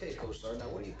 Okay, Coach Star. Now,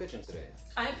 what are you pitching today?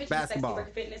 I'm pitching Basketball. Sexy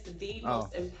Work Fitness, the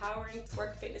most empowering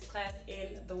twerk fitness class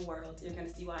in the world. You're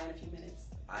gonna see why in a few minutes.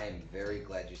 I am very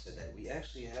glad you said that. We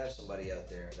actually have somebody out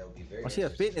there that would be very. Oh, she a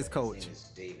interested. fitness coach. His name is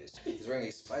Davis. He's wearing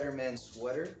a Spider-Man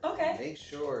sweater. Okay. Make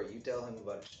sure you tell him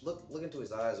about. Look into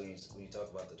his eyes when you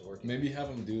talk about the twerking. Maybe have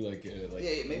him do like a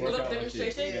maybe a little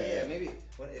demonstration. Yeah, maybe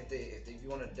if you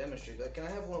want to demonstrate, like, can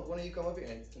I have one of you come up here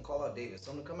and call out Davis?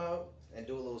 Tell him to come out and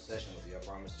do a little session with you. I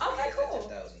promise. Okay, cool.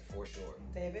 10,000 for sure.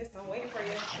 Davis, I'm waiting for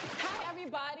you. Hi,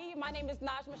 everybody. My name is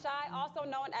Najma Shai, also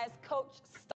known as Coach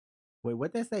Wait,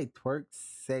 what they say? Twerk,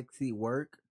 sexy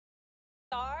work?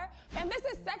 Star. And this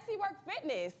is Sexy Work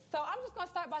Fitness. So I'm just going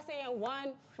to start by saying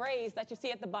one phrase that you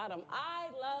see at the bottom. I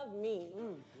love me.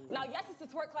 Now, yes, it's a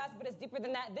twerk class, but it's deeper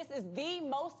than that. This is the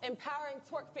most empowering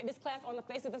twerk fitness class on the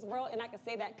face of this world, and I can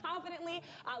say that confidently.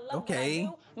 I love what I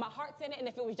do. My heart's in it, and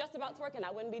if it was just about twerking,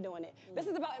 I wouldn't be doing it. This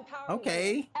is about empowering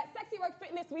women. At Sexy Work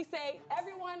Fitness, we say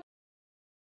everyone...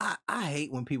 I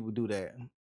hate when people do that.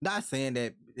 Not saying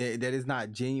that it's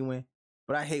not genuine,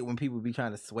 but I hate when people be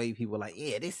trying to sway people like,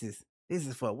 yeah, this is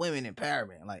for women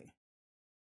empowerment. Like,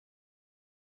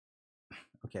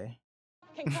 okay.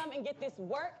 Can come and get this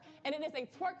work, and it is a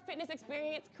twerk fitness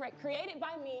experience created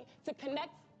by me to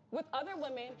connect with other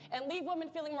women and leave women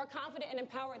feeling more confident and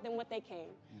empowered than what they came.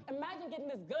 Imagine getting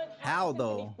this good, How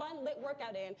though? fun lit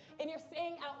workout in, and you're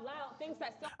saying out loud things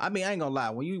that. I mean, I ain't gonna lie.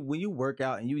 When you work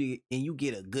out and you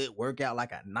get a good workout,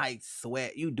 like a nice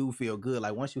sweat, you do feel good.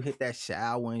 Like once you hit that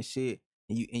shower and shit,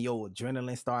 and your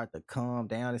adrenaline start to calm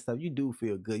down and stuff, you do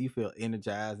feel good. You feel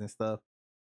energized and stuff.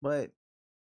 But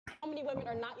so many women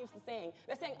are not used to saying.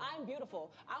 They're saying, I'm beautiful,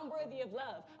 I'm worthy of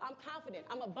love, I'm confident,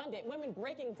 I'm abundant. Women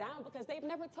breaking down because they've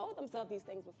never told themselves these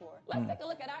things before. Let's take a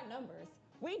look at our numbers.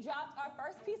 We dropped our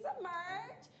first piece of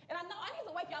merch, and I know I need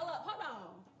to wake y'all up.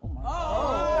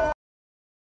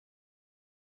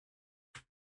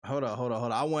 Hold on. Hold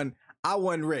on. I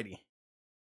wasn't ready.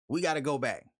 We gotta go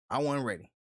back. I wasn't ready.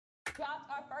 Dropped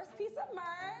our first piece of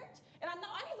merch, and I know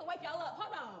I need to wake y'all up.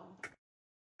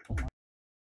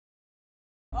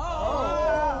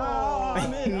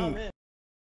 I'm in.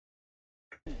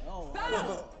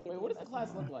 Wait, what does the class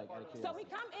look like? So we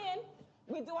come in,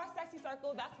 we do our sexy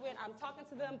circle. That's when I'm talking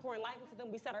to them, pouring light into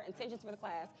them. We set our intentions for the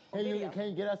class. Can you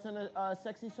get us in a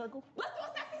sexy circle?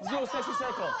 Let's do a sexy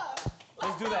circle.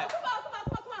 Let's do a sexy circle. Let's do that.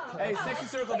 Come on. Hey, sexy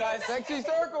circle, guys. Sexy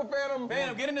circle, Fanum.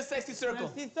 Fanum, get in the sexy circle.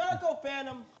 Sexy circle,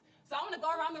 Fanum. So I want to go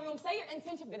around the room. Say your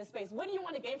intention for this space. What do you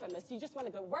want to gain from this? You just want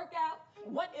to go work out?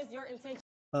 What is your intention?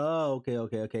 Oh,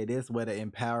 okay. This is where the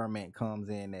empowerment comes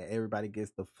in. That everybody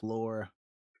gets the floor.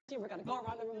 We're gonna go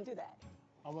around the room and do that.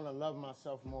 I want to love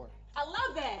myself more. I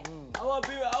love that. I want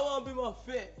to be more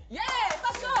fit. Yes,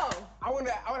 let's go. I want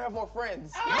to have more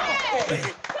friends.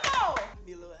 Yes. Come on.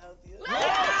 Be a little healthier.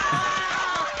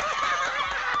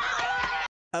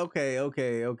 Okay.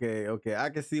 I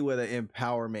can see where the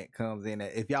empowerment comes in.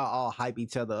 If y'all all hype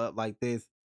each other up like this,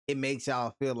 it makes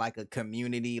y'all feel like a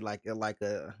community, like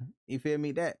a. You feel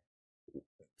me? That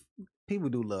people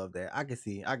do love that. I can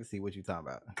see what you're talking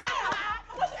about.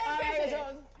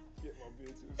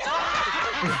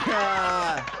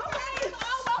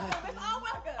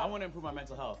 I want to improve my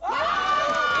mental health. Okay.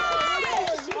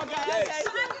 So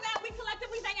after that, we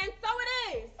collectively say, and so it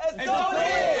is. And so it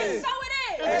is. And so it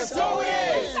is. And so it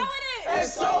is. And so it is. And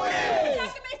so it is.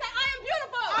 After me, say, I am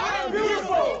beautiful. I am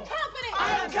beautiful. I am confident. I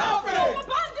am confident. I am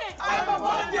abundant. I am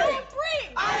abundant. I am free.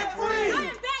 I am free. I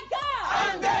am that girl. I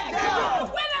am that girl. I'm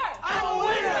a winner. I'm a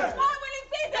winner. It's my winning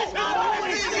season. It's my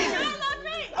winning season. I love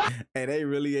me. Hey, they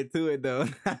really into it though.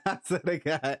 So they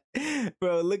got,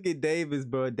 bro. Look at Davis,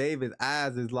 bro. Davis'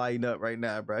 eyes is lighting up right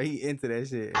now, bro. He into that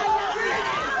shit.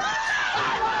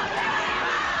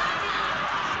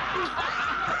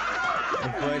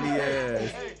 Funny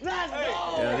ass.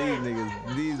 Yo,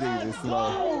 these niggas is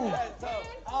slow.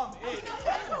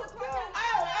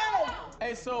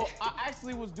 Hey, so I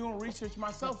actually was doing research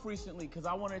myself recently because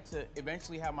I wanted to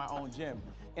eventually have my own gym.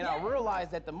 And I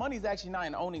realized that the money's actually not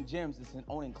in owning gyms, it's in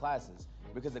owning classes.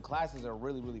 Because the classes are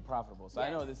really, really profitable. So I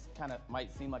know this kind of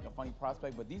might seem like a funny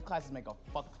prospect, but these classes make a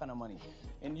fuck ton of money.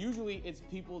 And usually it's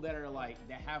people that are like,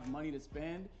 that have money to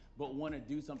spend, but want to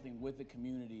do something with the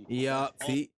community. Yup,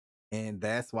 see? And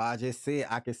that's why I just said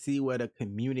I can see where the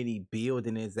community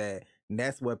building is at. And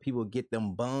that's where people get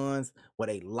them bonds, where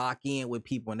they lock in with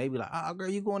people and they be like, oh, girl,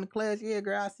 you going to class? Yeah,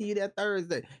 girl, I see you that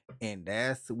Thursday. And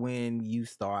that's when you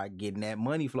start getting that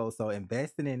money flow. So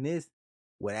investing in this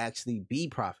would actually be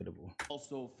profitable.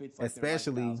 Also fits like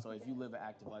especially their lifestyle. So if you live an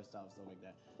active lifestyle, stuff like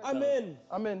that. I'm in.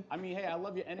 I mean, hey, I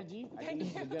love your energy. I think this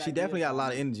is a good she idea. definitely got a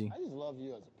lot of energy. I just love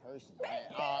you as a person.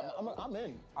 I'm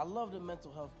in. I love the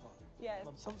mental health part. Yes.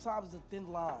 But sometimes the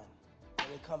thin line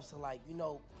when it comes to like, you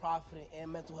know, profiting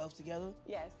and mental health together.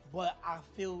 Yes. But I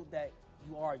feel that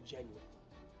you are genuine.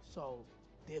 So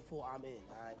therefore I'm in,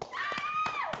 all right?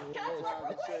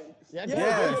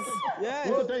 Yes.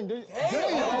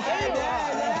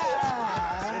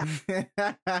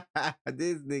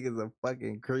 This nigga's a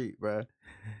fucking creep, bro.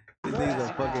 This nigga's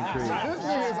a fucking creep. This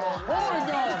nigga's a horn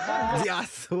dog. Yeah, I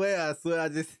swear, I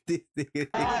just this nigga.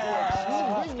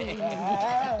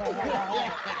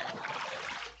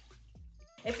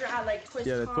 If you're at like TwitchCon,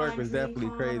 Yeah, the twerk was definitely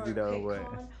DreamCon, crazy or though,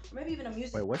 KitCon, but or maybe even a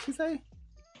music. wait, what'd she say?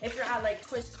 If you're at like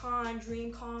TwitchCon,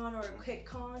 DreamCon, or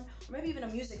KitCon, or maybe even a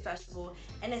music festival,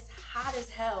 and it's hot as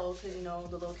hell because you know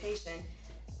the location,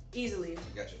 easily.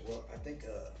 Gotcha. Well, I think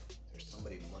there's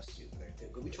somebody must you there.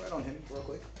 Could we try it on him real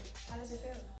quick? How does it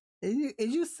feel?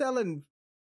 Is you selling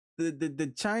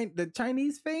the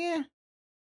Chinese fan?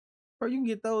 Bro, you can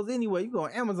get those anyway. You go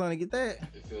on Amazon and get that.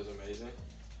 It feels amazing.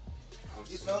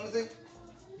 You smell anything?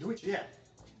 Do it, yeah.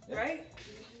 Right?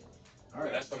 All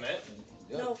right, that's from it.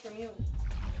 No, from you.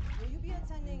 Will you be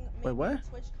attending Wait, what?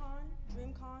 TwitchCon,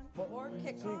 DreamCon, or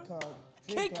KitCon?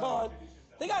 KitCon?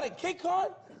 They got a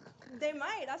KitCon? They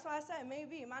might. That's why I said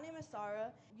maybe. My name is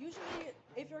Sarah. Usually,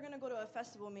 if you're gonna go to a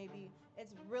festival, maybe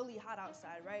it's really hot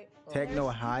outside, right? Techno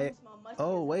There's high. people who smell musty Oh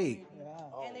as hell, wait.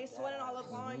 maybe. And they sweating all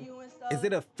up on you and stuff. Is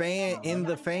it a fan in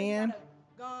the fan?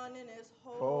 Gun in his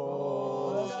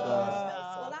holster.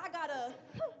 Well, I got a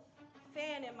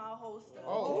fan in my holster.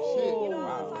 Oh, shit. You know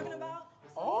what I'm talking about?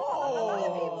 So, a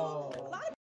lot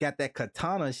of Got that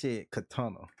katana shit.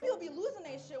 Katana. people be losing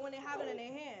their shit when they have it in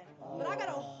their hand. But I got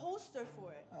a holster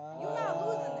for it. You're not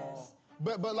losing this.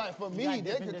 But like for me,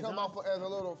 they could come off as a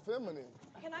little feminine.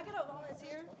 Can I get a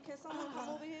volunteer? Can someone come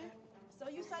over here? So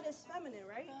you said it's feminine,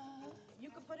 right? You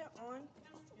could put it on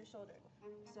your shoulder.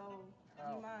 So, do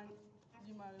you mind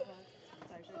if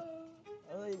I touch it?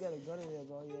 Oh, you gotta go to there,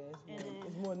 bro. Yeah,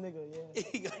 it's more nigga,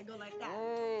 yeah. They go like that.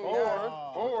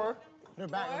 Or the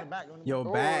back. Yo,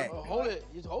 back. Hold it.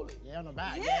 Just hold it. Yeah, on the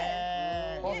back.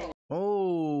 Yeah.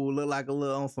 Oh, look like a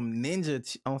little on some ninja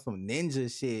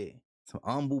shit. Some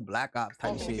Umbu Black Ops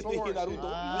type shit.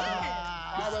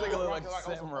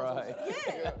 Samurai.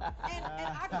 Yeah. And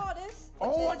I call this.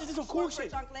 Oh, I just did some cool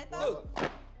shit. Chancleta.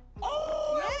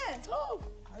 Oh, Yeah. tough.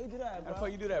 How you do that, How the bro?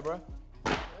 fuck you do that, bro?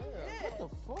 Yeah. What the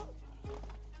fuck?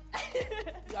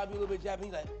 You gotta be a little bit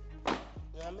Japanese, like, you know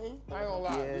what I mean? I ain't gonna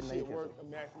lie, Yeah, this shit naked. work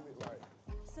immaculate. Like,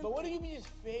 But what do you be just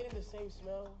fanning the same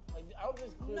smell? Like, I don't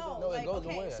just clear No, the like, it goes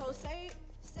okay, away. so say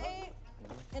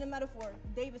in a metaphor,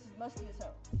 Davis is musty as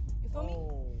hell. You feel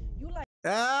me? You like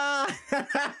Ah!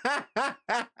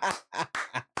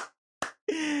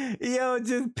 Yo,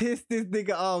 just pissed this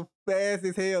nigga off fast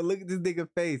as hell. Look at this nigga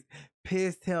face.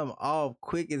 Pissed him off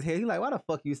quick as hell. He like, why the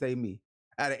fuck you say me?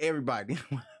 Out of everybody,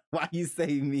 why you say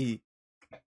me?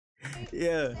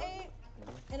 Yeah. say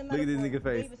it in a Look at this metaphor, nigga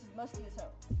face. Davis is musty as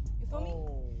hell. You feel me?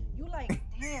 You like,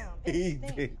 damn, He it's did.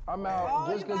 stink. I'm out All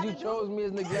just because you gotta chose me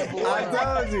as an example. I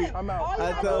told you. I'm out. All you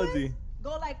I gotta told do is you.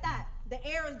 go like that. The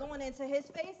air is going into his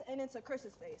face and into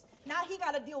Chris's face. Now he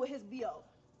gotta deal with his BO.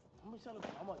 How much? How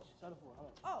much? Settle for how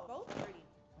much? Oh, both 30.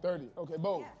 30. Okay,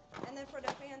 both. Yeah. And then for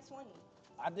the fan, 20.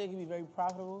 I think it'd be very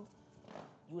profitable.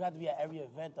 You would have to be at every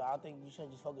event, though. I don't think you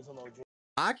should just focus on no drink.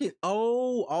 I can.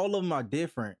 Oh, all of them are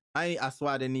different. I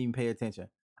swear I didn't even pay attention.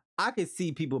 I could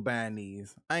see people buying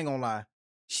these. I ain't gonna lie.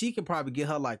 She could probably get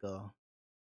her like a,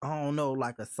 I don't know,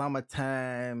 like a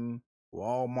summertime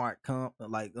Walmart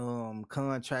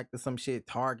contract or some shit,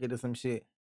 Target or some shit,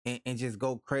 and just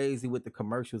go crazy with the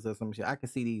commercials or some shit. I can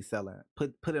see these selling.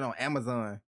 Put it on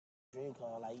Amazon. Drink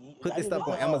on, like, Put this stuff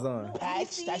on Amazon.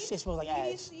 That shit smells like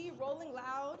ass. EDC, Rolling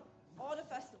Loud, all the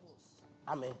festivals.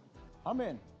 I'm in. I'm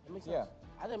in. Yeah.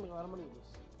 I didn't make a lot of money with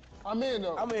this. I'm in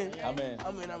though. I'm in. I'm in.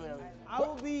 I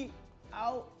would be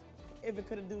out if it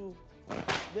could do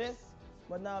this,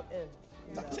 but now I'm in.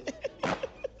 You know?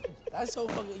 That's so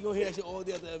fucking. You'll hear that shit all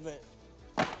day at the event.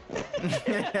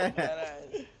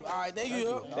 All right, thank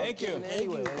you. Thank you.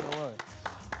 Anyway,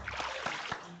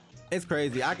 It's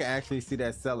crazy. I can actually see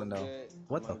that selling though.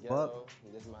 What the fuck?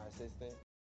 This is my assistant.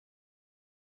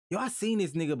 Yo, I seen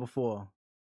this nigga before.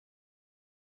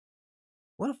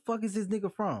 Where the fuck is this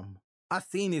nigga from? I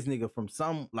seen this nigga from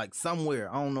somewhere.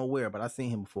 I don't know where, but I seen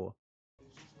him before.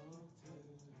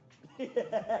 What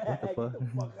the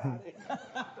fuck?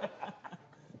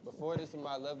 Before this was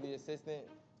my lovely assistant,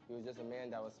 he was just a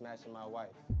man that was smashing my wife.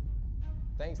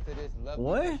 Thanks to this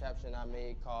lovely contraption I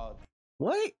made called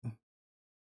What? the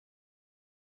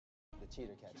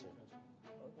cheater catcher.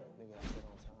 Nigga, I said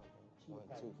on time. 1,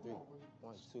 2, 3.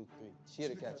 1, 2, 3.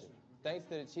 Cheater catcher. Thanks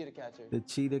to the cheater catcher. The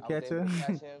cheater catcher? I was able to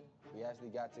catch him. We actually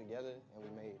got together and we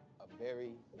made a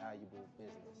very valuable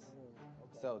business.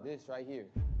 So this right here.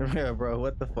 Yeah, bro,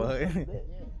 what the fuck?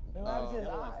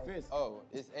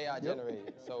 It's AI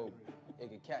generated, so it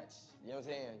could catch. You know what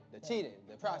I'm saying? The cheating,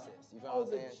 the process. You feel what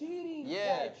I'm saying? The cheating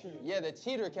catcher. Yeah, the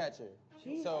cheater catcher.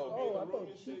 So, I thought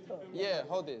cheater. yeah,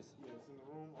 hold this.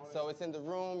 So it's in the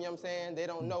room. You know what I'm saying? They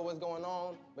don't know what's going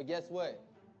on, but guess what?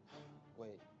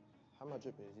 Wait, how my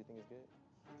drip is? You think it's good?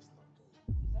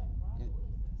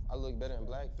 I look better in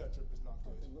black. That drip is not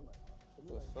good.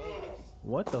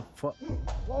 What the fuck?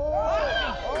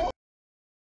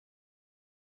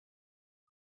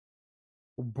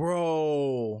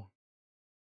 Bro.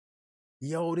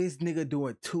 Yo, this nigga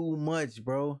doing too much,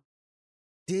 bro.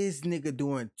 This nigga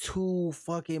doing too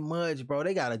fucking much, bro.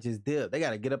 They gotta just dip. They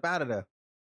gotta get up out of there.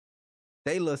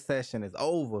 They little session is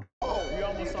over. We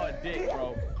almost saw a dick,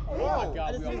 bro. Whoa. Oh my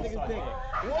God, we almost saw a dick.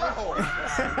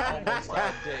 Almost saw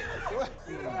a dick.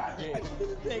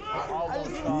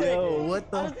 Almost saw a dick. Yo, what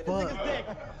the fuck?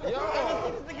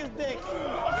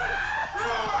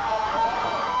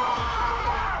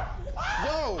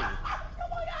 Yo!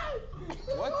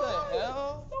 What the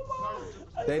hell?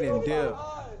 They didn't dip.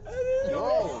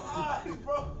 Yo!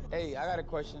 Hey, I got a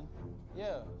question.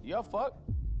 Yeah. You fuck?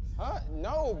 Huh?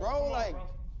 No, bro. Like,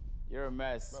 you're a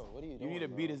mess. Bro, what are you You doing, need to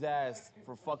bro? beat his ass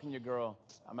for fucking your girl.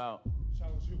 I'm out.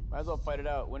 Might as well fight it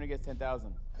out. Winner gets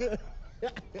 10,000. bro.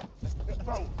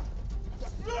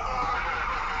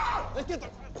 Let's get the.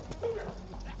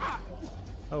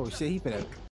 Oh shit, he finna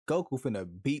Goku finna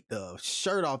beat the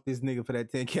shirt off this nigga for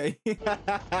that 10K.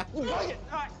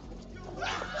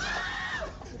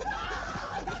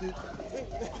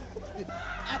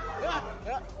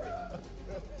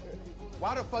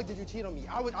 Why the fuck did you cheat on me?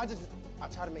 I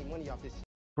try to make money off this shit.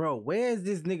 Bro, where is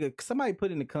this nigga? Somebody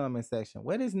put in the comment section.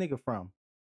 Where this nigga from?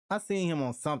 I seen him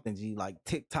on something, G, like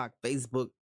TikTok, Facebook,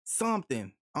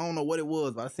 something. I don't know what it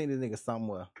was, but I seen this nigga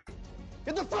somewhere.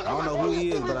 Get the fuck I don't know who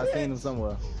he is, but I seen him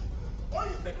somewhere. Why are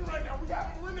you thinking right now?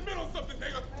 We're in the middle of something,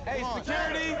 nigga. Hey,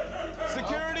 security!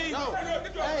 Security! Yo,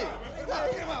 hey,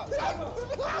 get him out.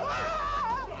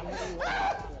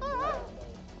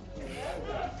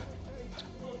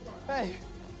 Hey,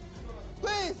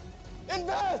 please,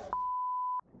 invest!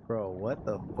 Bro, what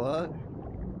the fuck?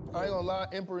 I ain't gonna lie,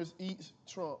 Empress eats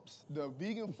Trumps. The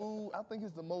vegan food, I think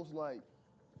it's the most I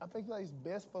think it's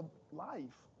best for life.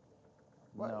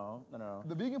 What? No.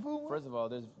 The vegan food one? First of all,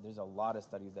 there's a lot of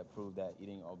studies that prove that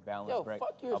eating a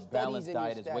balanced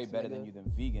diet is way better than you than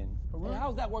vegan. And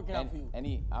how's that working out for you?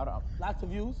 Lots of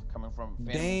views? Coming from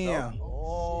Damn.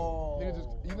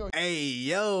 Hey,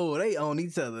 yo, they own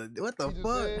each other. What the fuck?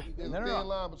 There's a thin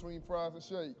line between fries and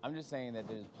shake. I'm just saying that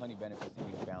there's plenty of benefits to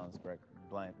eating a balanced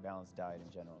diet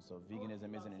in general. So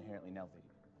veganism isn't inherently healthy.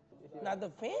 Now the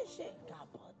fan shit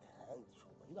got butt.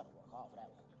 You gotta work hard for that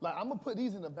one. Like, I'm gonna put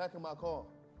these in the back of my car.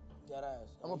 That ass.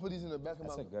 I'm gonna put these in the back of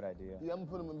my. That's a good idea. Yeah, I'm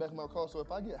gonna put them in the back of my car. So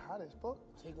if I get hot as fuck,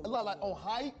 it's like on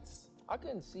heights. I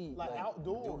couldn't see like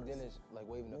outdoors. Duke Dennis like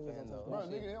waving the fan though. Bro,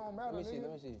 nigga, it don't matter. Let me see.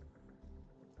 Let me see.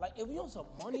 Like, if we on some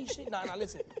money shit, nah,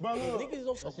 listen. Bro, look. If niggas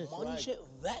on some just money right. shit,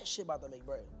 that shit about to make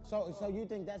bread. So you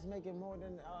think that's making more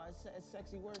than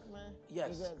sexy work, man?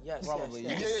 Yes, Is that- yes, Probably.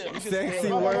 yes, You yes. can Sexy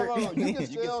scale it work. better. You can You can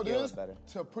sell scale this it better.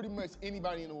 to pretty much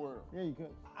anybody in the world. Yeah, you could.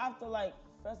 After like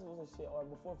festivals and shit, or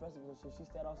before festivals and shit, she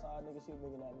stayed outside, nigga, she was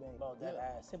making that bang. Bro, that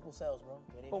ass, simple sales, bro.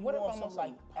 But what if I'm some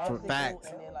like For practical facts.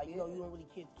 and then like you don't really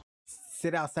care?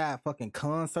 Sit outside fucking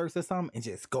concerts or something and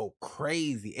just go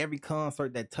crazy. Every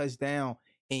concert that touched down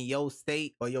in your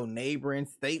state or your neighboring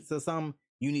states or something,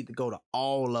 you need to go to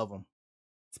all of them.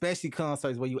 Especially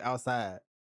concerts where you outside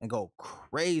and go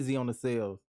crazy on the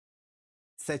sales.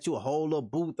 Set you a whole little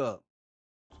booth up.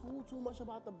 Too much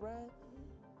about the bread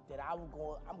that I'm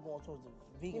going towards the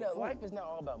vegan. You know, food. life is not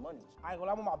all about money. I ain't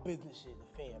gonna lie, I'm on my business shit,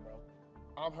 the fan, bro.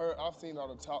 I've seen all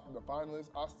the finalists.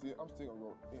 I'm still gonna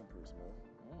go Empress, man.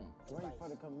 Great for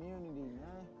the community,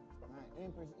 man.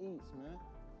 Empress Eats, man.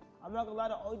 I'm not gonna lie,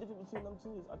 the only difference between them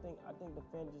two is I think the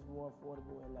fan is just more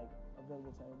affordable and like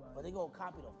available to everybody. But they gonna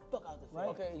copy the fuck out the fan. Right?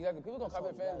 Okay, exactly. People gonna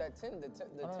copy the fan. That 10, the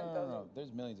 10,000. No.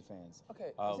 There's millions of fans.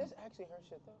 Okay, is this actually her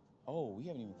shit though? Oh, we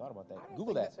haven't even thought about that. I don't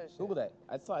Google think that. that's her shit. Google that.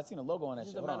 I seen a logo on that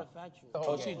She's shit. the Hold on. manufacturer.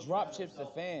 Oh, she drop ships the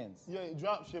fans. Yeah,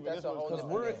 drop shipping. That's a whole Because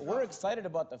different we're excited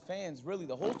about the fans. Really,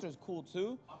 the holster's cool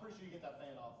too. I'm pretty sure you get that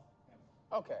fan off.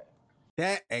 Okay.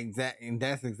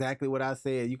 That's exactly what I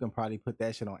said. You can probably put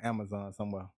that shit on Amazon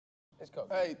somewhere. It's cool.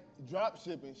 Hey, drop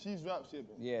shipping. She's drop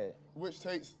shipping. Yeah. Which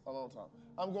takes a long time.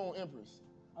 I'm going Empress.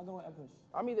 I'm going Empress.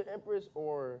 I'm either Empress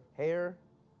or hair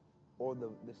or the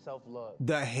self-love.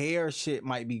 The hair shit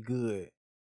might be good.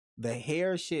 The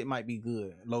hair shit might be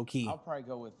good, low key. I'll probably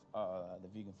go with the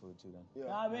vegan food too then.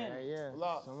 Yeah. I'm in. Yeah.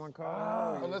 Lock. Someone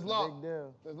call. Oh, let's lock. Big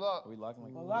deal. Let's lock. Are we locking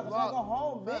like Lock us like a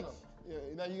home, bitch. Fanum. Yeah,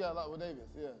 now you got lock with Davis.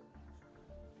 Yeah.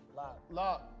 Lock.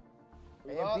 Lock.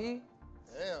 We lock? AMP?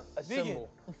 Damn. A symbol.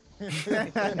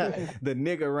 The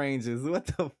nigga Rangers. What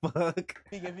the fuck?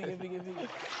 Vegan.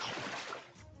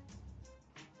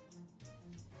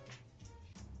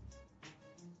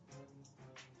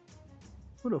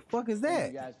 Who the fuck is Thank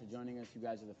that? you guys for joining us. You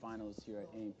guys are the finalists here at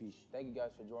AMP. Thank you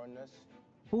guys for joining us.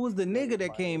 Who was the nigga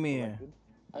that came in?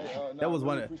 Hey, That was really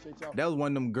one of appreciate y'all. that was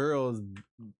one of them girls,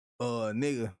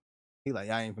 nigga. He like,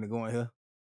 I ain't finna go in here.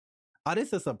 Oh,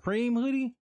 this a Supreme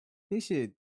hoodie? This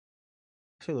shit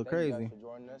look Thank you crazy. guys for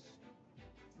joining us.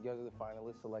 You guys are the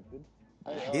finalists selected.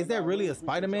 Hey, Is that nah, really a appreciate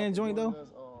Spider-Man y'all for joint, though? joining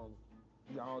us.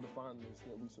 Y'all the finalists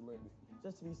that we selected.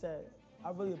 Just to be said, I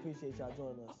really appreciate y'all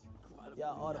joining us.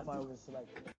 Y'all are the finalists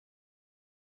selected.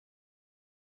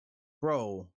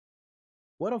 Bro,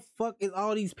 where the fuck is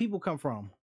all these people come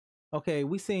from? Okay,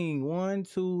 we seen 1,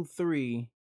 2, 3,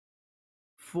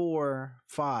 4,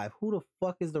 5. Who the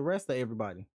fuck is the rest of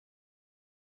everybody?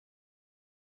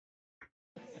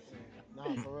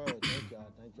 Nah, for real.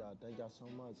 Thank y'all so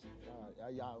much.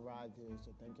 Y'all ride here,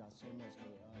 so thank y'all so much for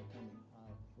coming.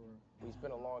 For real. We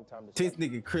spent a long time This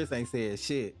nigga Chris ain't said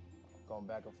shit. going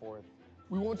back and forth.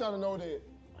 We want y'all to know that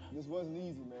this wasn't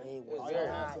easy, man. It was All very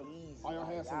y'all had not some- easy. all y'all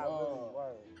had some, Y'all really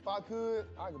were. if I could,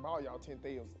 I could buy y'all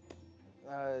 10,000.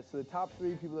 So the top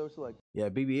 3 people that were selected Yeah,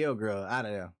 BBL girl out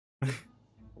of there.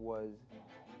 was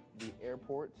the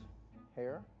airport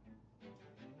hair,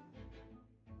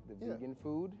 the vegan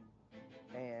food,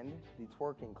 and the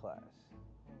twerking class.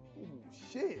 Ooh,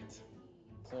 shit.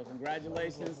 So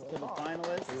congratulations to the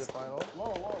finalists. To the final.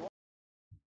 Whoa.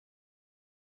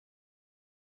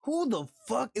 Who the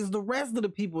fuck is the rest of the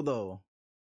people though?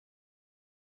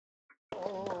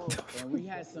 And we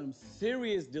had some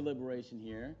serious deliberation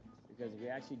here because we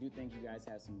actually do think you guys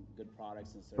have some good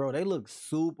products and services. Bro, they look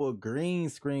super green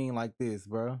screen like this,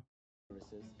 bro.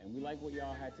 And we like what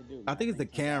y'all had to do. I think it's the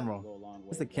camera. Go a long way.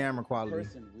 It's the camera quality.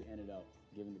 Person, we ended up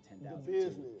giving the 10,000. The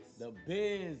business. The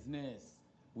business.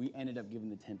 We ended up giving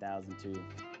the 10,000 to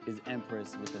is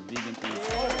Empress with the vegan thing.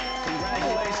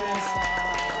 Congratulations.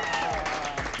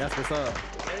 That's what's up.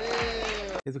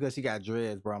 It's because she got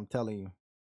dreads, bro. I'm telling you.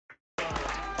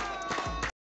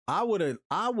 I would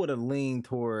have leaned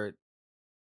toward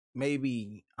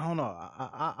maybe, I don't know.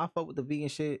 I fuck with the vegan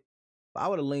shit, but I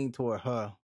would have leaned toward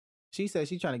her. She said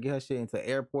she's trying to get her shit into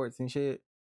airports and shit.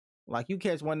 Like you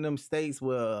catch one of them states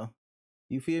where,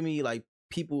 you feel me, like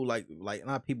people like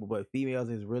not people, but females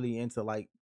is really into like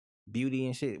beauty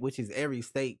and shit, which is every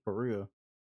state for real.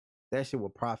 That shit will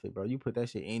profit, bro. You put that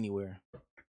shit anywhere.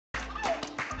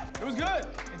 It was good.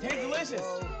 It tastes delicious.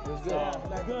 It was good.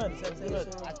 Yeah,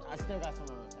 good. I still got some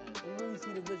on. You really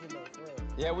see the vision though, for real.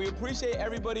 Yeah, we appreciate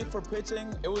everybody for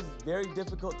pitching. It was very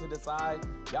difficult to decide.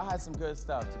 Y'all had some good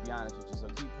stuff, to be honest with you. So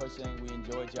keep pushing. We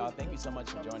enjoyed y'all. Thank you so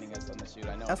much for joining us on the shoot.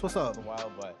 I know that's what's up. It was a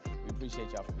while, but we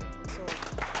appreciate y'all for being here.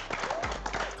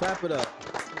 Clap it up.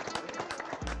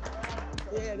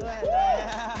 Yeah, go ahead.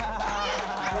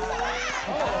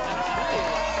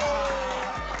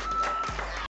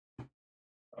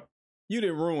 You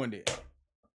done ruined it.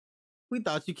 We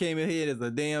thought you came in here as a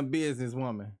damn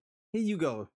businesswoman. Here you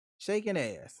go, shaking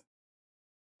ass.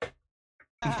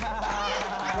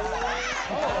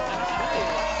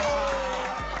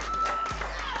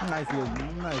 Nice little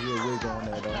wig on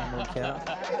there though, no cap.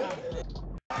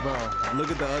 Bro, look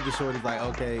at the other shorties like,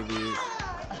 okay, bitch.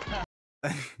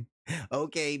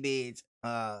 Okay, bitch.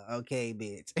 Okay,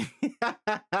 bitch.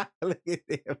 Look at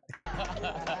them.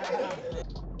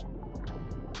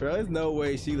 Bro, there's no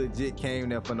way she legit came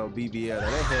there for no BBL.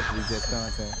 That has to be just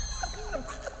content.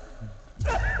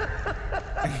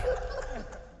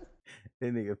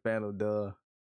 That nigga fanum duh.